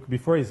 If you look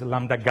before, is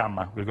lambda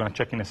gamma. We're going to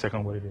check in a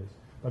second what it is.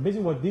 But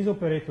basically what this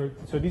operator,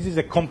 so this is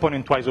a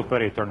component-wise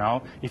operator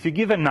now. If you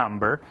give a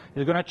number,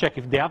 it's going to check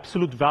if the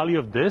absolute value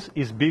of this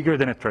is bigger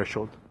than a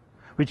threshold,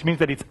 which means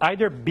that it's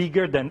either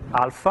bigger than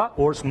alpha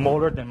or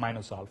smaller than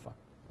minus alpha.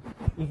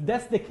 If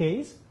that's the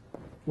case,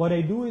 what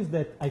I do is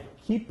that I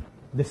keep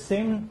the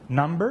same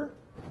number,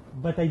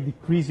 but I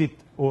decrease it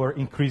or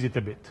increase it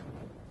a bit.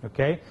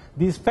 Okay?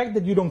 This fact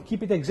that you don't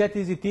keep it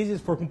exactly as it is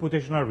for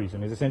computational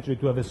reason. It's essentially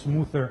to have a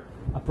smoother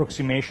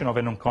approximation of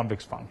a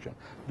non-convex function.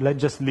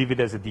 Let's just leave it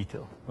as a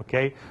detail.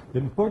 Okay? The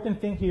important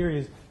thing here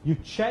is you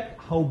check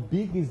how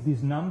big is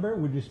this number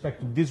with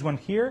respect to this one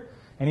here,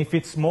 and if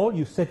it's small,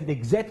 you set it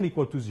exactly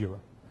equal to 0.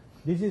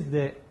 This is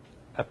the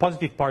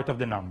positive part of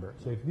the number.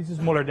 So if this is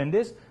smaller than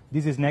this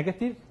is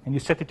negative, and you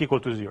set it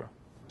equal to 0.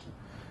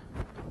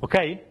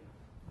 Okay?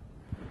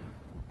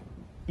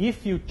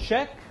 If you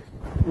check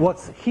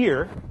what's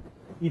here,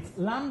 it's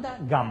lambda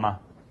gamma.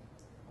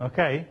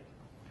 Okay?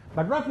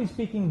 But roughly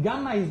speaking,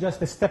 gamma is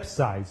just a step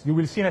size. You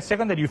will see in a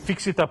second that you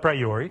fix it a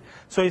priori.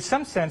 So in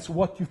some sense,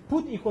 what you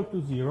put equal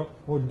to 0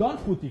 or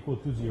don't put equal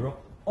to 0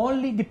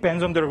 only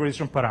depends on the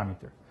regression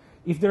parameter.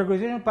 If the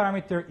regression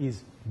parameter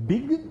is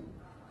big,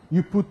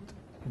 you put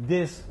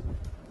this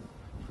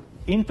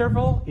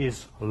interval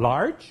is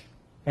large,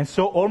 and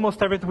so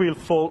almost everything will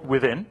fall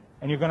within,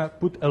 and you're going to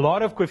put a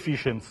lot of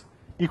coefficients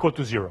equal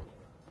to 0.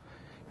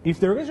 If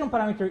the regression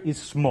parameter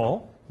is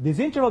small, this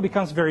interval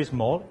becomes very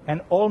small,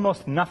 and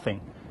almost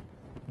nothing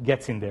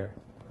gets in there.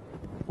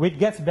 Which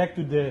gets back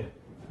to the,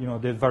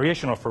 the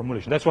variational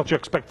formulation. That's what you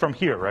expect from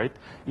here, right?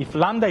 If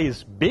lambda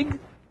is big,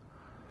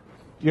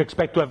 you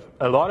expect to have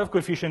a lot of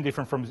coefficient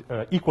different from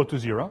equal to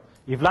 0.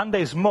 If lambda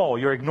is small,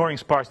 you're ignoring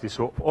sparsity,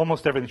 so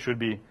almost everything should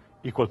be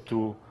equal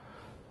to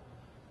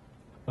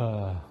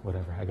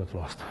whatever. I got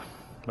lost,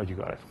 but you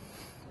got it.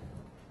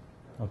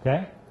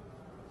 Okay?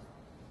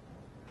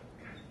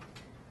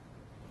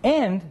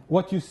 And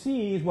what you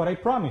see is what I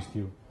promised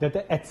you, that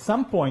at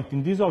some point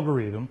in this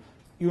algorithm,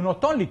 you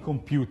not only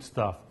compute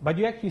stuff, but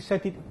you actually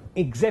set it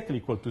exactly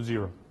equal to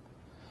 0.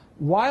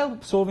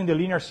 While solving the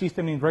linear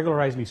system in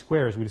regularized least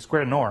squares with a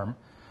square norm,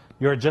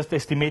 you're just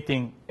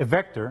estimating a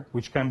vector,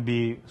 which can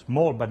be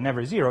small but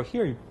never 0.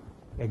 Here, you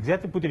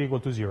exactly put it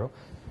equal to 0.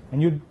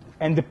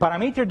 And the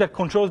parameter that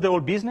controls the whole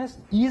business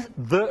is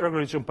the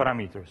regression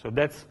parameter. So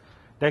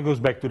that goes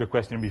back to the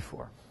question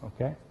before.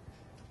 Okay?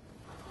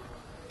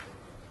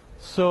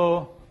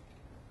 So,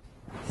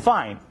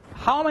 fine.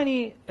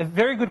 A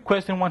very good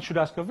question one should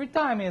ask every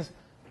time is,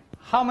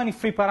 how many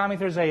free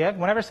parameters I have?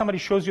 Whenever somebody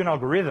shows you an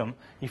algorithm,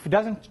 if it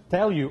doesn't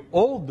tell you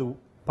all the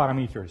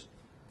parameters,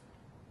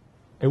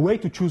 a way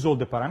to choose all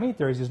the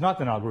parameters is not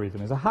an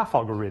algorithm, it's a half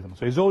algorithm.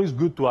 So it's always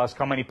good to ask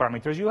how many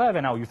parameters you have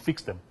and how you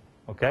fix them.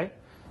 Okay?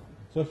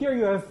 So here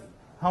you have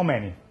how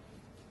many?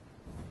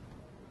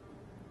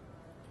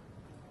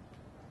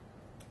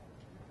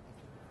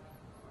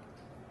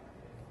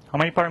 How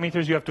many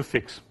parameters you have to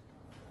fix?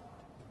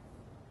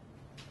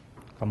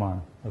 Come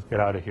on, let's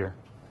get out of here.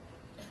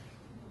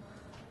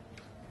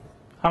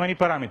 How many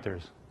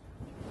parameters?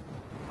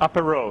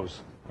 Upper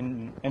rows.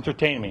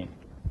 Entertain me.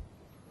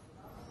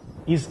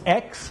 Is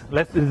X,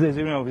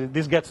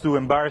 this gets to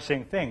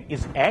embarrassing thing.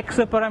 Is X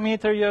a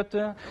parameter you have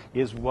to,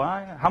 is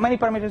Y? How many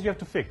parameters you have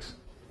to fix?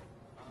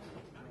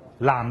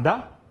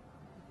 Lambda,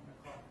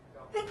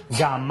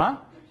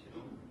 gamma,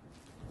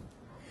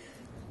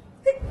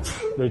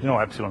 there's no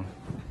epsilon.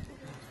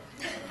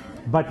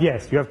 But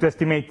yes, you have to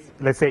estimate,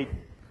 let's say,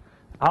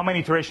 how many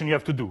iterations you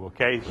have to do,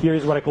 okay? Here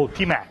is what I call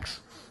Tmax.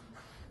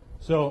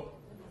 So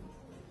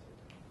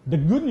the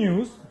good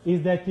news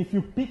is that if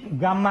you pick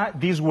gamma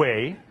this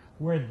way,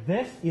 where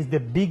this is the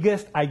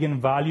biggest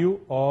eigenvalue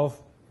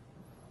of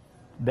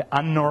the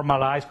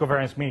unnormalized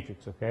covariance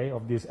matrix, okay,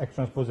 of this x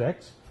transpose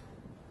x,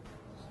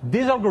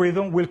 this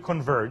algorithm will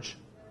converge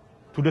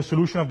to the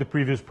solution of the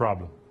previous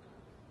problem,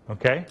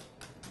 okay?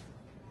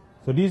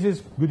 So this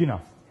is good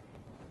enough.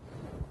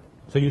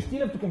 So you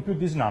still have to compute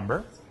this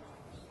number.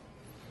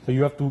 So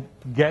you have to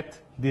get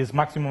this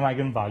maximum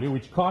eigenvalue,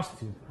 which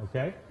costs you,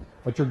 okay?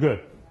 But you're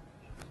good.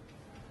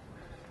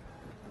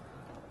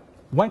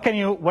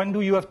 When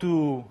do you have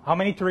to, how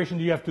many iterations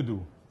do you have to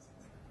do?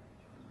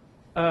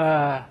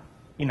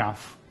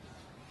 Enough.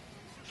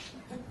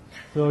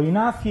 So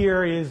enough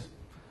here is,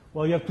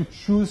 well, you have to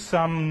choose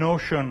some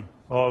notion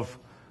of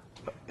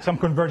some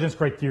convergence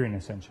criterion,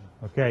 essentially,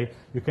 okay?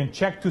 You can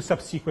check two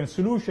subsequent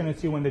solutions and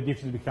see when the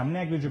difference become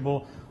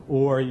negligible,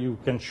 or you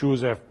can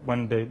choose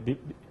when the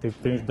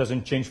difference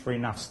doesn't change for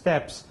enough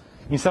steps.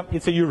 It's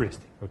a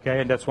heuristic,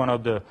 okay? And that's one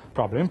of the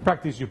problems. In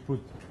practice, you put,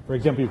 for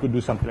example, you could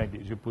do something like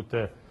this. You put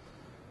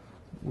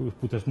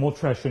a small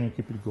threshold and you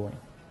keep it going,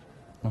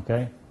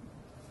 okay?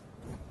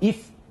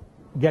 If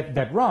you get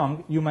that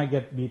wrong, you might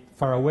get a bit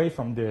far away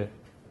from the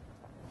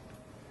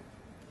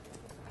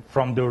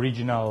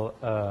original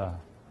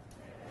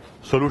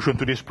solution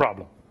to this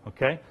problem,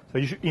 okay? So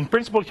in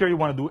principle here you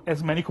want to do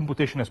as many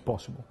computations as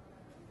possible.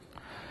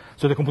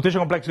 So the computation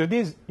complexity of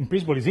this, in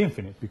principle, is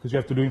infinite, because you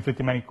have to do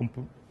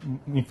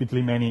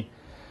infinitely many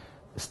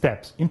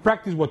steps. In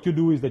practice, what you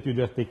do is that you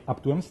just take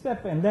up to m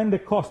step, and then the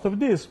cost of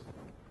this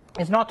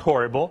is not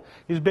horrible.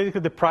 It's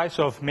basically the price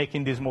of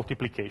making these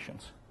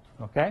multiplications,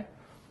 okay?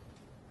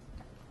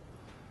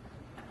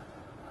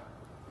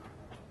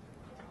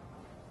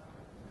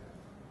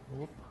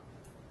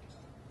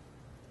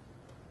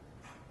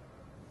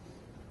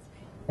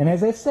 And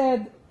as I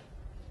said,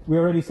 we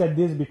already said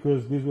this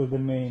because this was the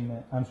main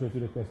answer to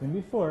the question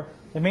before.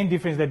 The main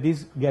difference is that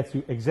this gets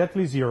you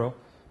exactly 0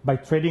 by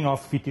trading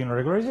off fitting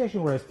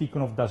regularization, whereas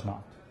Tikhonov does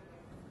not.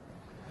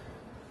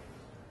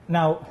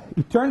 Now,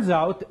 it turns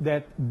out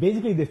that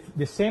basically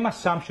the same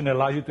assumption that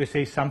allows you to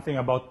say something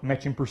about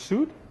matching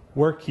pursuit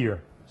work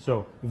here.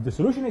 So if the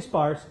solution is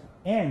sparse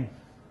and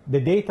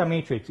the data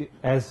matrix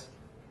is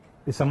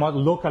somewhat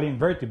locally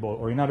invertible,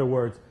 or in other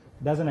words,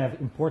 doesn't have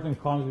important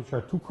columns which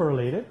are too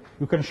correlated,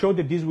 you can show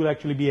that this will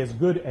actually be as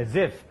good as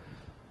if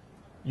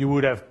you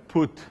would have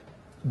put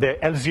the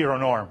L0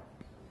 norm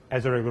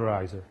as a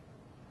regularizer,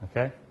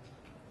 okay?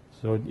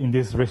 So in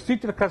this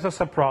restricted class of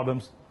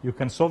subproblems, you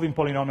can solve in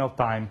polynomial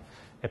time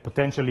a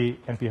potentially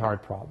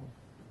NP-hard problem.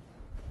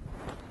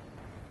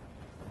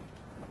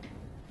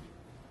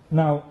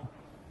 Now,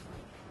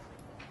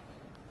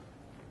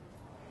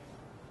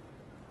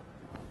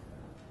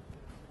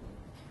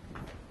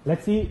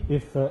 let's see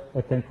if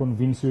I can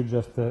convince you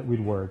just with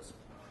words.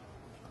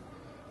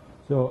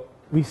 So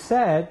we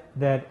said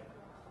that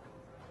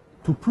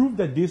to prove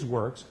that this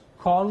works,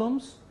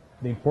 columns,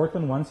 the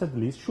important ones at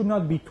least, should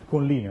not be too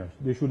collinear.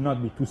 They should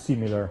not be too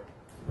similar,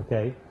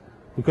 okay?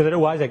 Because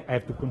otherwise I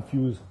have to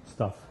confuse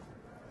stuff.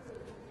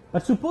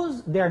 But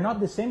suppose they are not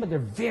the same, but they're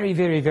very,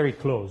 very, very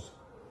close.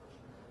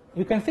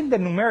 You can think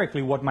that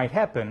numerically what might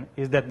happen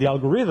is that the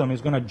algorithm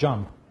is going to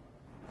jump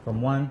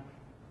from one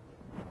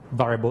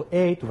variable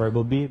A to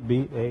variable B,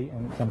 B, A,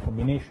 and some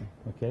combination,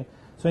 okay?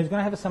 So it's going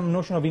to have some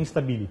notion of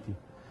instability.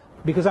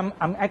 Because I'm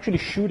actually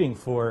shooting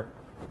for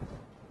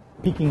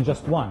picking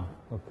just one,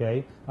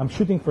 okay? I'm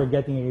shooting for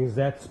getting an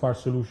exact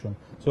sparse solution.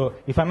 So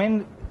if I'm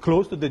in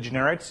close to the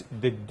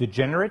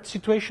degenerate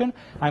situation,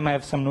 I might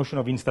have some notion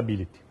of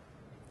instability.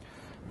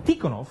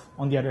 Tikhonov,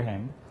 on the other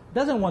hand,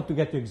 doesn't want to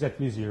get to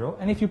exactly 0,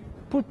 and if you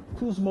put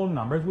two small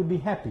numbers, would be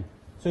happy.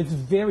 So it's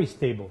very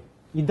stable.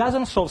 It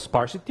doesn't solve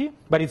sparsity,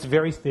 but it's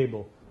very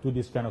stable to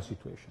these kind of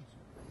situations.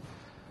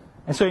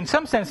 And so in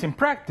some sense, in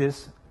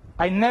practice,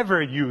 I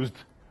never used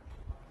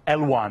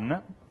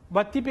L1,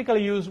 but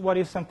typically use what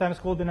is sometimes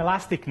called an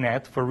elastic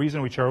net for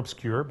reasons which are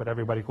obscure, but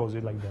everybody calls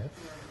it like that.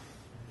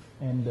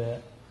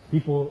 And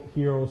people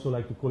here also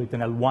like to call it an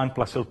L1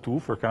 plus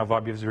L2 for kind of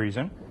obvious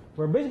reason,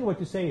 where basically what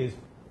you say is,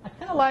 I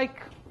kind of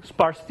like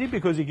sparsity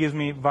because it gives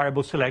me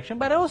variable selection,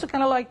 but I also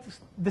kind of like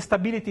the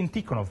stability in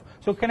Tikhonov.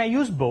 So can I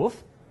use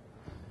both?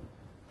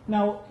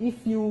 Now,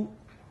 if you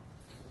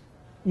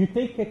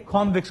take a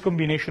convex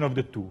combination of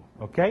the two,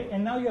 okay?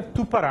 And now you have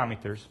two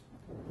parameters.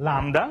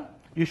 Lambda,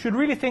 you should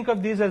really think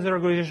of this as a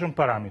regularization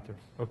parameter,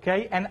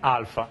 okay? And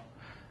alpha.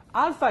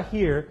 Alpha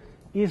here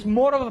is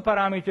more of a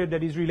parameter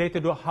that is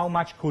related to how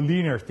much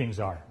collinear things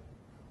are.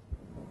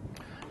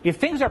 If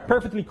things are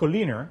perfectly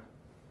collinear,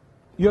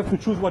 you have to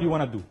choose what you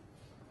want to do.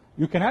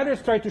 You can either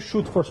try to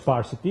shoot for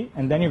sparsity,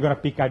 and then you're going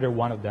to pick either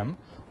one of them,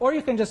 or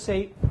you can just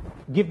say,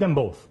 give them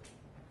both,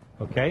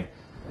 okay?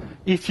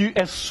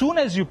 As soon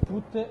as you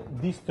put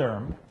this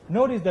term,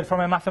 notice that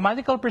from a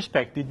mathematical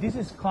perspective, this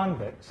is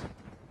convex,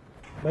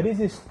 but this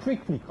is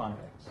strictly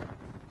convex,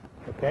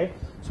 okay?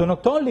 So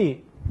not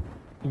only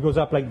it goes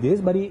up like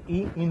this, but it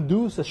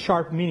induces a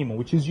sharp minimum,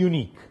 which is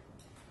unique.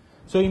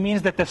 So it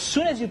means that as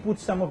soon as you put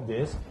some of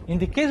this, in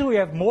the case where we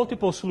have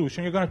multiple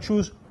solutions, you're going to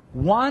choose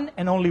one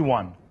and only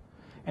one.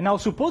 And now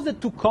suppose the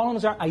two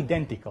columns are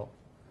identical,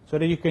 so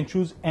that you can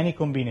choose any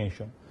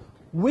combination.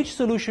 Which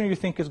solution you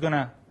think is going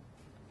to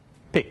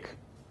pick?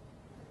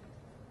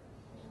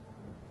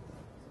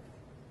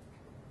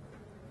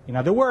 In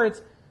other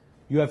words,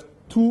 you have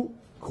two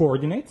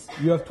coordinates.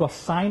 You have to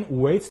assign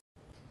weights.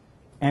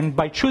 And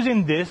by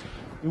choosing this,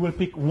 you will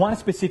pick one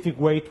specific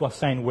way to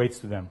assign weights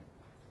to them.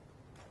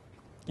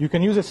 You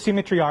can use a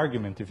symmetry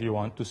argument if you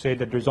want to say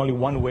that there's only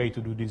one way to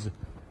do this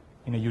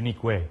in a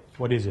unique way.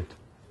 What is it?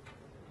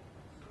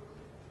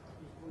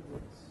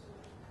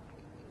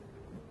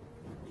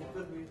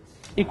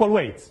 Equal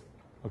weights.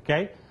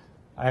 Okay?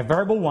 I have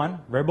variable 1,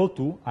 variable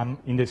 2.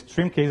 In the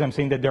extreme case, I'm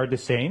saying that they are the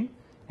same.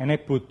 And I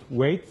put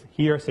weight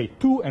here, say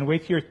 2, and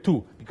weight here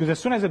 2. Because as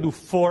soon as I do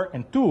 4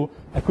 and 2,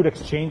 I could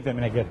exchange them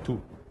and I get 2.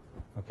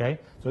 Okay?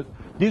 So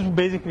this will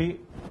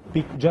basically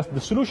pick just the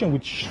solution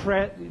which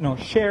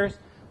shares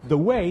the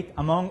weight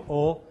among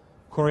all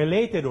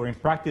correlated, or in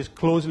practice,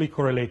 closely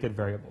correlated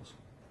variables.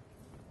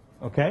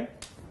 Okay?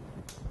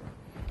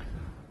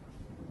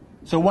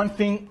 So one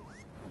thing,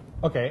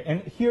 okay,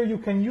 and here you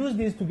can use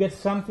this to get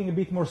something a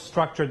bit more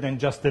structured than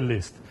just a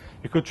list.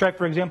 You could try,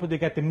 for example, to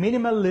get a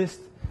minimal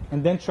list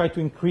and then try to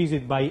increase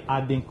it by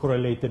adding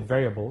correlated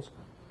variables.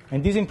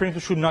 And this, in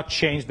principle, should not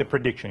change the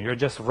prediction. You're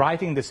just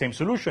writing the same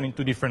solution in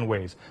two different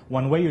ways.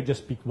 One way, you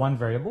just pick one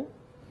variable.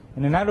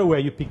 And another way,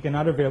 you pick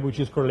another variable which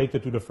is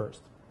correlated to the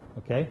first.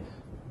 Okay?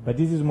 But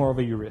this is more of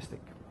a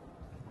heuristic.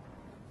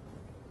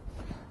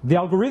 The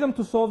algorithm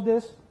to solve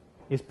this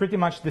is pretty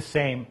much the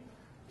same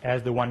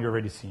as the one you've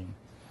already seen.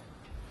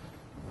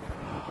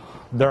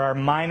 There are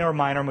minor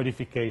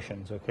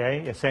modifications.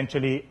 Okay?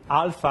 Essentially,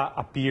 alpha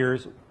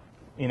appears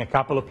in a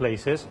couple of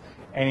places,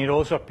 and it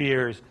also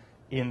appears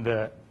in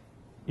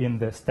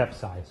the step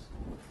size.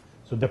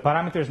 So the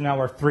parameters now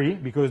are 3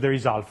 because there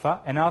is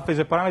alpha, and alpha is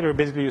a parameter where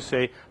basically you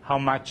say how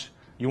much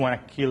you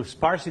want to kill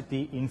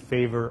sparsity in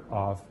favor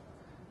of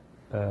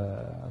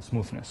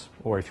smoothness,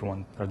 or if you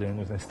want,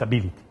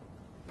 stability.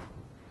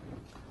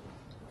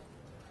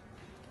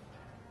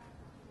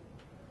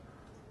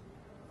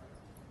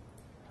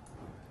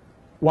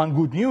 One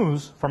good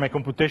news from a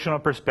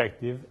computational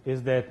perspective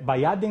is that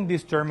by adding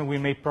this term, we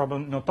make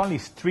problem not only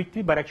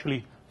strictly, but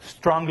actually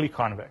strongly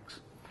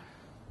convex.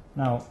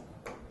 Now,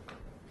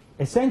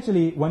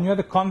 essentially, when you have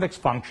a convex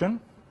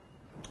function,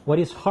 what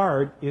is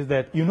hard is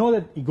that you know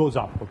that it goes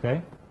up,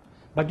 okay?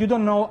 But you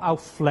don't know how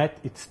flat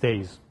it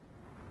stays.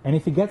 And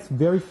if it gets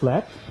very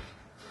flat,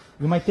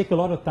 you might take a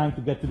lot of time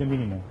to get to the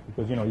minimum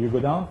because, you go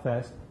down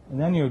fast,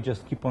 and then you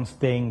just keep on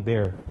staying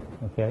there,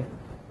 okay?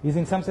 It's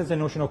in some sense a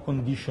notion of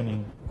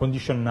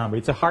condition number.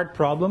 It's a hard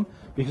problem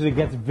because it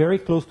gets very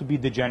close to be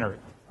degenerate,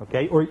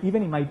 okay? Or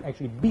even it might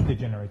actually be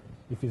degenerate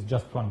if it's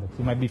just convex.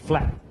 It might be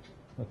flat,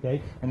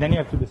 okay? And then you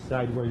have to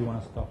decide where you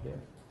want to stop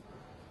there.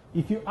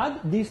 If you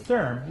add this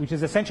term, which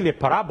is essentially a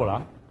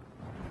parabola,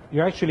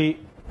 you're actually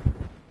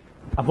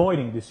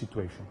avoiding this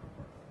situation.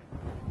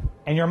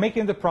 And you're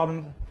making the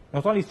problem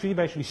not only strictly,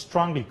 but actually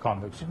strongly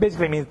convex. It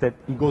basically means that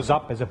it goes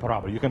up as a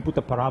parabola. You can put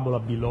a parabola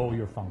below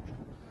your function.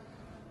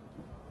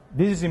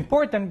 This is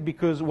important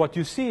because what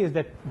you see is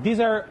that these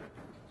are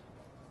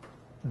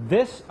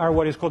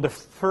what is called the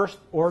first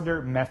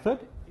order method.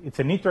 It's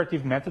an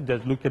iterative method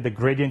that looks at the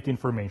gradient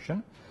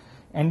information.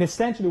 And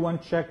essentially one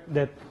check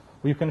that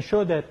you can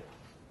show that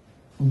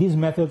these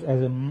methods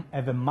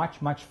have a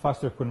much, much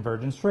faster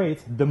convergence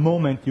rate the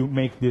moment you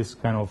make this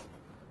kind of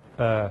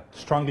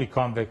strongly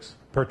convex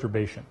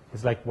perturbation.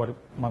 It's like what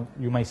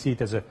you might see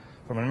it as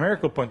from a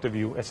numerical point of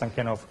view as some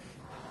kind of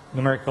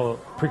numerical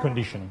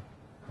preconditioning.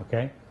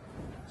 Okay?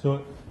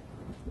 So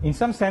in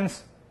some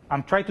sense,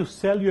 I'm trying to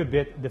sell you a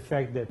bit the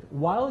fact that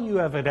while you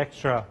have an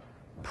extra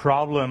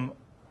problem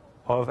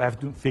of having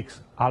to fix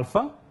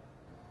alpha,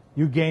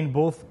 you gain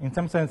both, in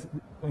some sense,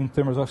 in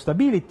terms of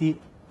stability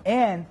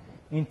and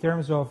in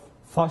terms of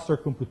faster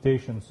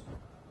computations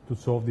to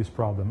solve this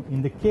problem.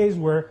 In the case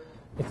where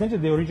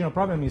essentially the original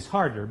problem is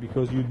harder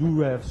because you do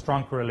have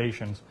strong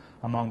correlations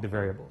among the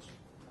variables.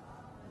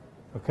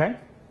 Okay?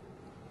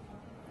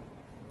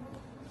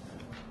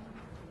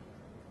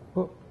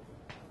 Oh,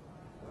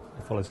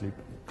 I fall asleep.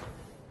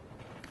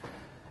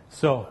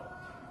 So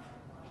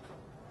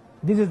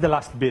this is the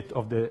last bit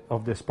of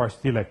the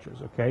sparsity lectures.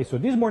 Okay? So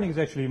this morning is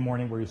actually a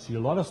morning where you see a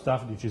lot of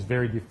stuff which is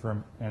very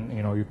different, and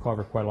you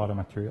cover quite a lot of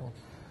material.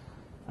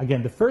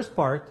 Again, the first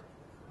part,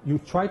 you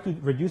try to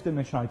reduce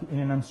dimensionality in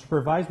an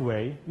unsupervised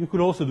way. You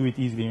could also do it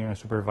easily in a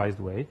supervised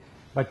way,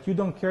 but you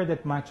don't care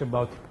that much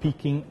about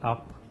picking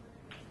up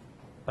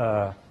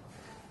the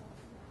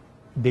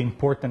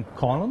important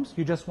columns.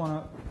 You just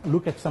want to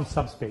look at some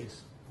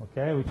subspace,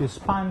 okay, which is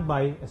spanned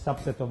by a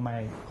subset of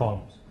my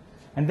columns.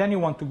 And then you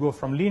want to go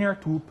from linear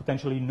to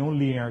potentially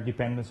non-linear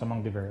dependence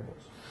among the variables.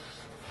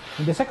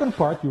 In the second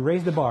part, you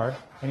raise the bar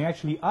and you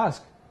actually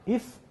ask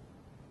if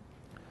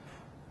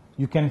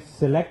you can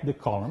select the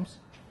columns.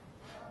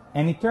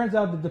 And it turns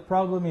out that the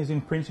problem is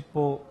in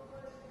principle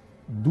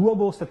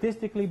doable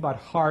statistically, but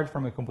hard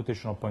from a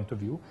computational point of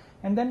view.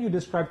 And then you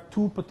describe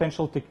two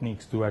potential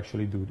techniques to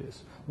actually do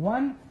this.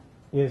 One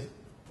is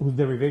whose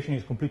derivation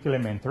is completely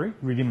elementary,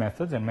 greedy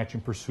methods and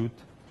matching pursuit.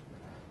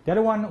 The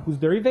other one whose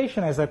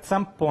derivation has at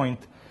some point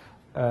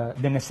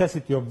the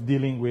necessity of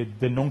dealing with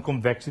the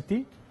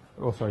non-convexity,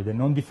 the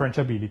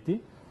non-differentiability.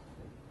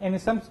 And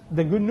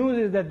the good news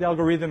is that the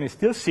algorithm is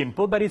still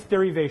simple, but its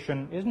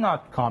derivation is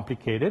not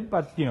complicated,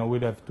 but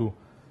we'd have to,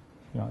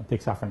 it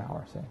takes half an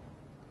hour, say.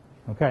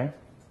 Okay?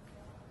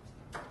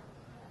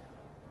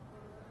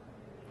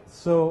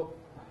 So,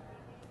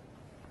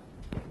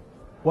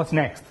 what's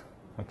next?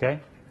 Okay?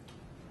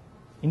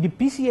 In the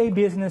PCA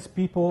business,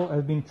 people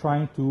have been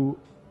trying to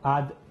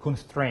add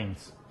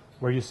constraints,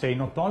 where you say,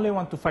 not only I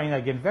want to find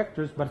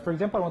eigenvectors, but for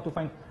example, I want to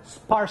find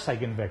sparse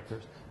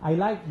eigenvectors.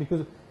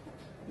 Because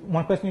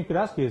one question you could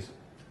ask is,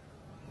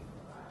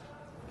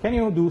 can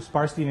you do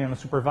sparsity in a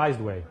supervised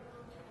way?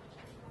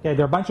 Okay,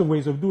 there are a bunch of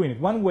ways of doing it.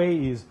 One way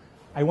is,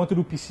 I want to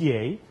do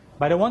PCA,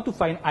 but I want to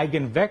find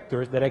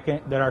eigenvectors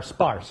that are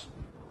sparse.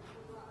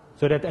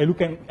 So that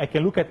I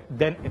can look at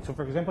then, so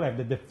for example, I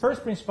have the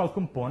first principal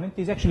component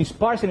is actually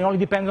sparse and it only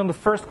depends on the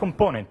first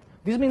component.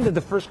 This means that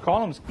the first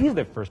column is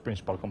the first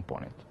principal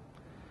component.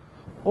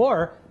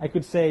 Or I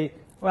could say,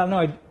 well,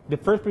 no, the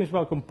first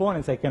principal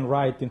components I can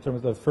write in terms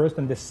of the first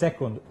and the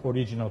second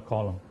original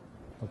column.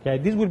 Okay,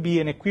 this would be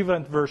an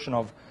equivalent version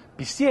of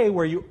PCA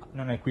where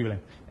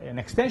an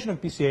extension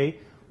of PCA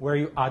where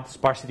you add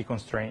sparsity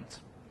constraints.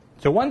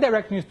 So one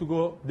direction is to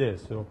go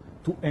this, so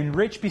to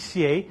enrich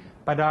PCA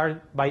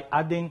by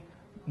adding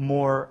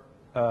more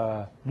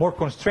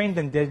constraint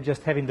than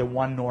just having the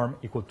one norm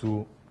equal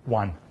to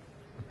 1.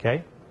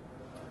 Okay?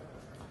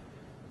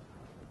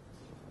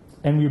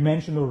 And we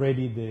mentioned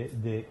already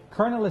the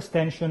kernel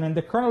extension, and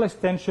the kernel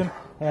extension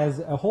has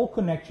a whole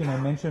connection I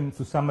mentioned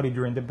to somebody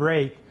during the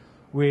break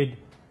with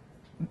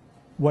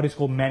what is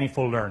called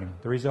manifold learning.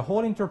 There is a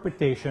whole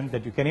interpretation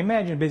that you can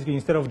imagine. Basically,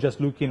 instead of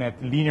just looking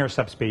at linear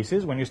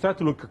subspaces, when you start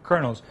to look at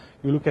kernels,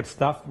 you look at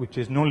stuff which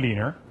is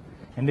nonlinear.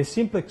 And the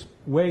simplest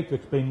way to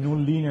explain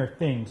nonlinear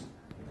things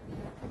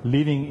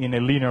living in a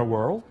linear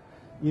world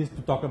is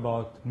to talk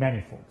about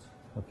manifolds,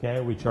 okay,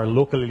 which are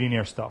locally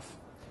linear stuff.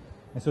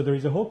 And so there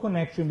is a whole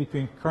connection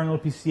between kernel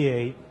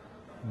PCA,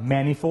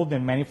 manifold,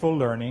 and manifold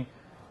learning.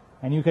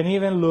 And you can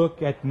even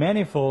look at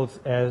manifolds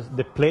as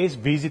the place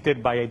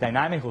visited by a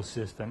dynamical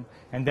system.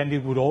 And then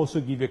it would also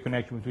give you a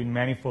connection between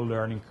manifold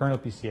learning, kernel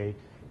PCA,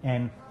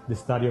 and the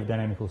study of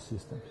dynamical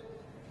systems.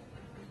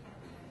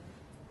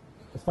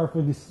 As far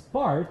for this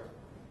part,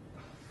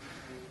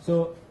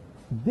 so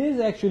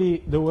this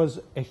actually, there was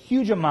a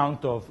huge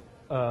amount of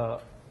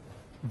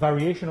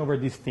variation over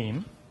this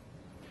theme.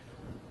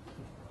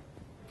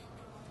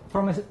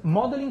 From a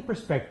modeling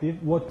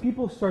perspective, what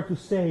people start to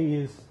say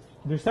is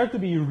there starts to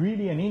be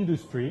really an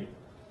industry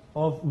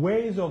of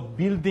ways of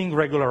building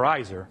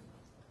regularizer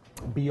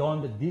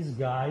beyond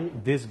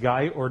this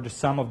guy, or the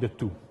sum of the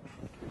two.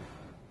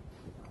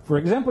 For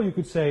example, you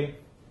could say,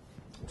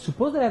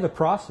 suppose that I have a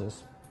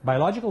process,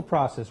 biological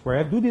process, where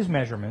I do these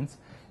measurements,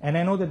 and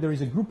I know that there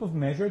is a group of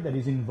measure that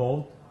is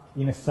involved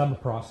in a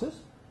sub-process,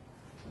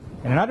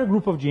 and another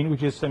group of gene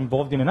which is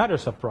involved in another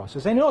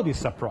sub-process. I know this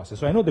sub-process,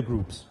 so I know the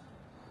groups.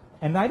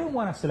 And I don't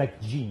want to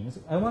select genes.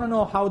 I want to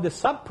know how the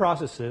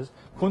sub-processes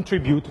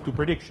contribute to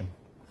prediction.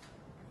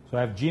 So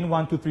I have gene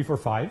 1, 2, 3, 4,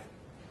 5,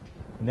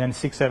 and then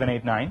 6, 7,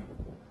 8, 9,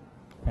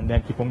 and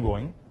then keep on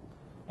going.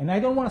 And I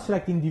don't want to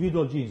select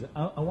individual genes.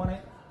 I want to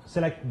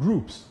select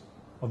groups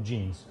of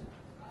genes.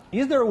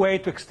 Is there a way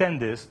to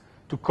extend this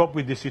to cope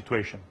with this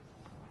situation?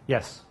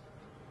 Yes.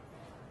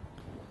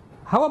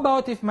 How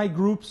about if my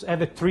groups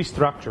have a tree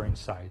structure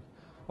inside?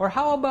 Or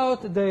how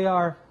about they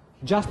are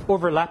just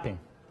overlapping,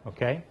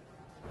 okay?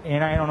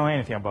 And I don't know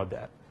anything about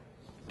that.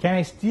 Can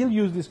I still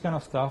use this kind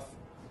of stuff?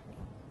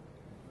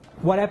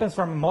 What happens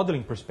from a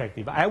modeling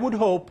perspective? I would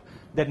hope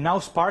that now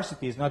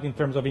sparsity is not in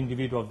terms of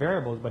individual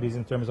variables, but is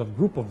in terms of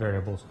group of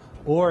variables,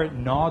 or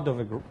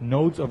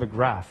nodes of a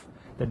graph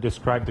that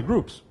describe the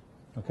groups,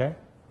 okay?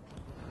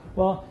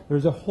 Well,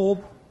 there's a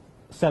whole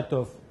set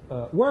of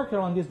work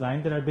along this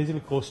line that are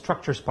basically called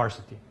structure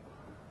sparsity,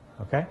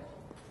 okay?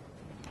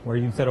 Where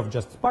instead of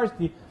just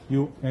sparsity,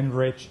 you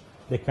enrich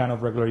the kind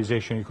of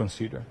regularization you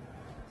consider.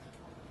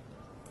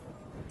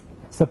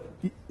 So,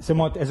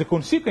 somewhat as a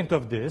consequence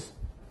of this,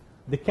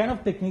 the kind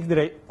of techniques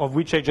that of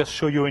which I just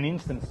show you an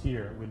instance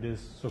here with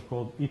this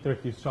so-called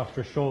iterative soft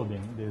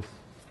thresholding,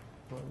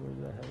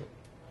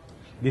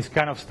 this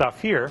kind of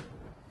stuff here,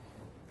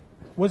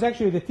 was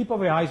actually the tip of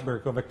the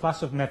iceberg of a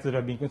class of methods that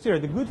are being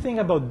considered. The good thing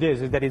about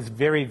this is that it's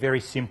very, very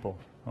simple,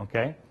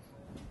 okay?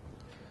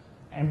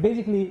 And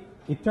basically,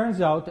 it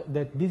turns out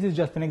that this is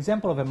just an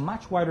example of a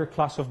much wider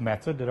class of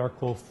methods that are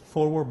called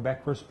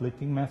forward-backward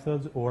splitting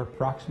methods or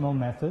proximal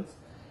methods.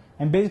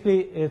 And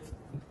basically,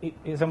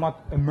 it somewhat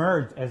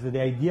emerged as the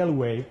ideal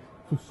way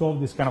to solve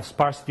this kind of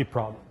sparsity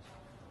problem,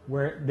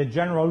 where the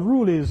general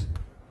rule is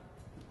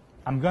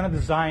I'm going to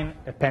design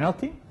a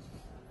penalty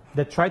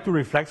that tries to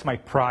reflect my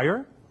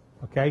prior.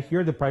 Okay,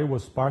 here the prior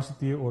was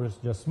sparsity or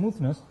just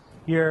smoothness.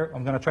 Here,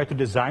 I'm going to try to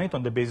design it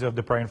on the basis of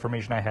the prior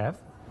information I have.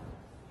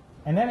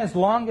 And then as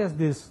long as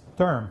this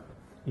term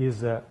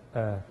is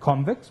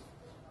convex,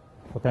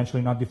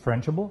 potentially not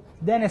differentiable,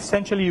 then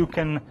essentially you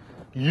can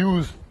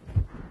use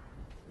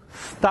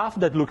stuff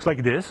that looks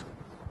like this,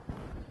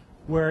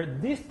 where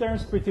this term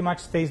pretty much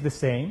stays the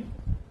same,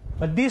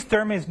 but this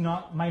term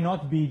might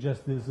not be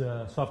just this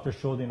software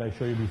show that I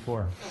showed you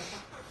before.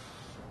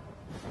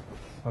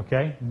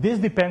 Okay? This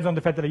depends on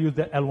the fact that I use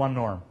the L1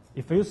 norm.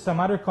 If I use some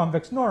other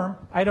convex norm,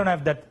 I don't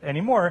have that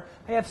anymore.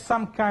 I have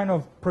some kind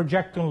of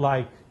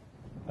projection-like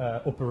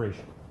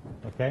operation.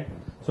 Okay?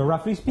 So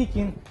roughly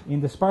speaking,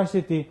 in the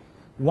sparsity,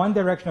 one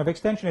direction of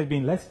extension has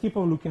been, let's keep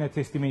on looking at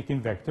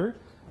estimating vector.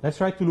 Let's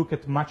try to look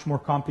at much more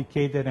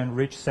complicated and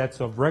rich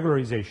sets of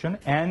regularization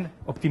and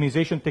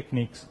optimization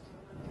techniques,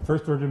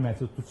 first-order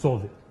methods to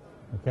solve it.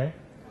 Okay?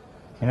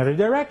 Another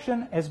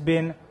direction has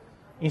been,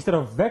 instead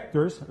of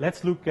vectors,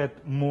 let's look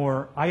at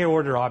more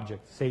higher-order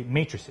objects, say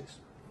matrices.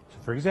 So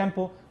for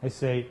example, I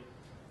say,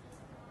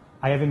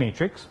 I have a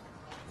matrix.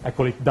 I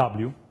call it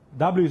W.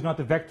 W is not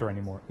a vector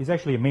anymore. It's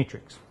actually a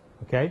matrix.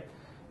 Okay?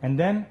 And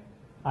then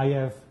I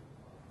have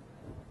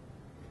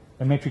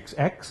a matrix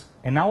X,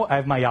 and now I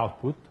have my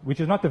output, which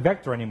is not a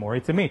vector anymore,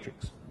 it's a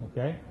matrix.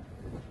 Okay?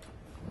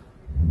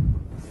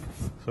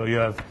 So you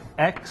have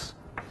X,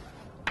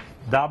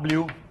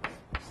 W,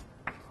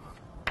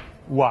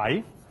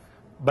 Y,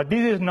 but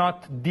this is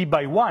not D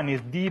by 1,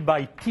 it's D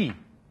by T.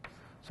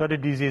 So that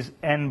this is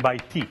N by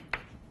T.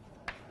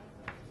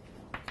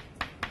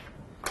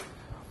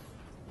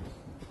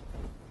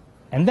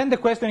 And then the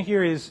question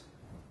here is,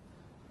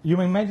 you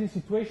may imagine a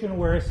situation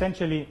where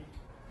essentially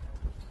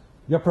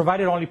you're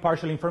provided only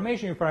partial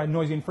information, you provide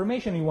noisy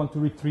information, you want to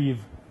retrieve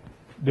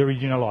the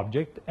original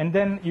object. And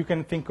then you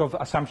can think of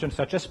assumptions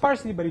such as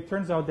sparsity, but it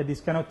turns out that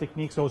these kind of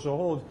techniques also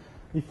hold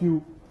if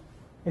you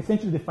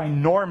essentially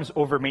define norms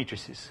over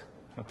matrices.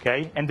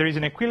 Okay? And there is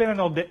an equivalent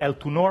of the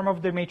L2 norm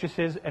of the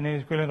matrices and an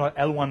equivalent of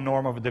L1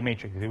 norm of the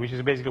matrix, which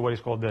is basically what is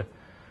called the,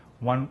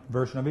 one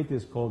version of it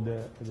is called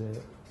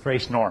the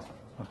trace norm.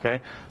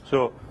 Okay?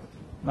 So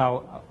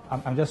now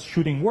I'm just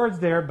shooting words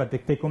there, but the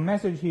take-home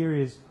message here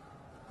is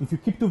if you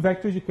keep two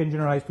vectors, you can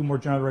generalize to more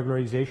general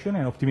regularization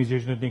and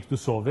optimization techniques to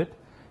solve it.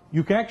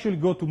 You can actually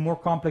go to more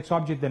complex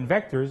objects than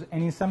vectors,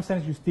 and in some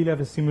sense you still have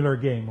a similar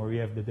game where you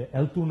have the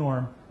L2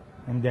 norm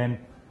and then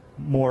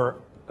more,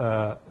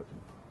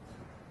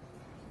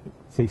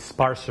 say,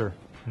 sparser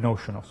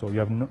notional. So you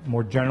have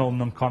more general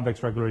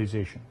non-convex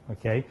regularization.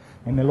 Okay?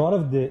 And a lot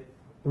of the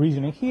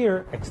reasoning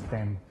here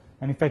extend.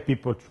 And in fact,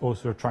 people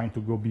also are trying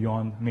to go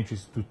beyond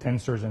matrices to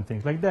tensors and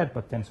things like that,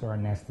 but tensors are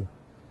nasty.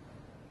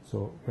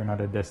 So we're not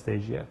at that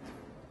stage yet.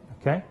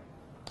 Okay?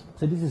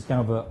 So this is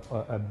kind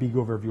of a big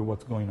overview of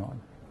what's going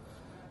on.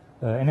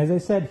 And as I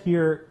said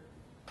here,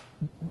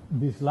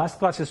 this last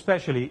class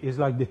especially is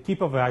like the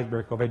tip of the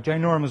iceberg of a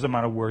ginormous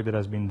amount of work that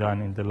has been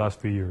done in the last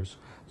few years.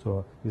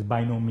 So it's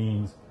by no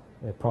means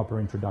a proper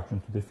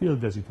introduction to the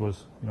field as it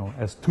was,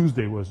 as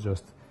Tuesday was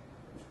just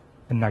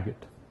a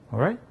nugget. All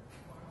right?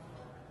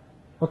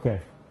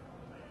 Okay.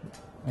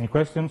 Any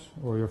questions,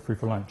 or you're free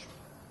for lunch?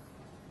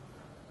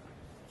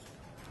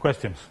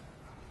 Questions?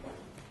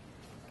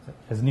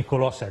 As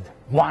Nicolas said,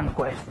 one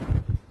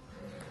question.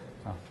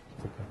 Oh,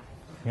 it's okay.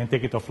 You can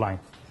take it offline.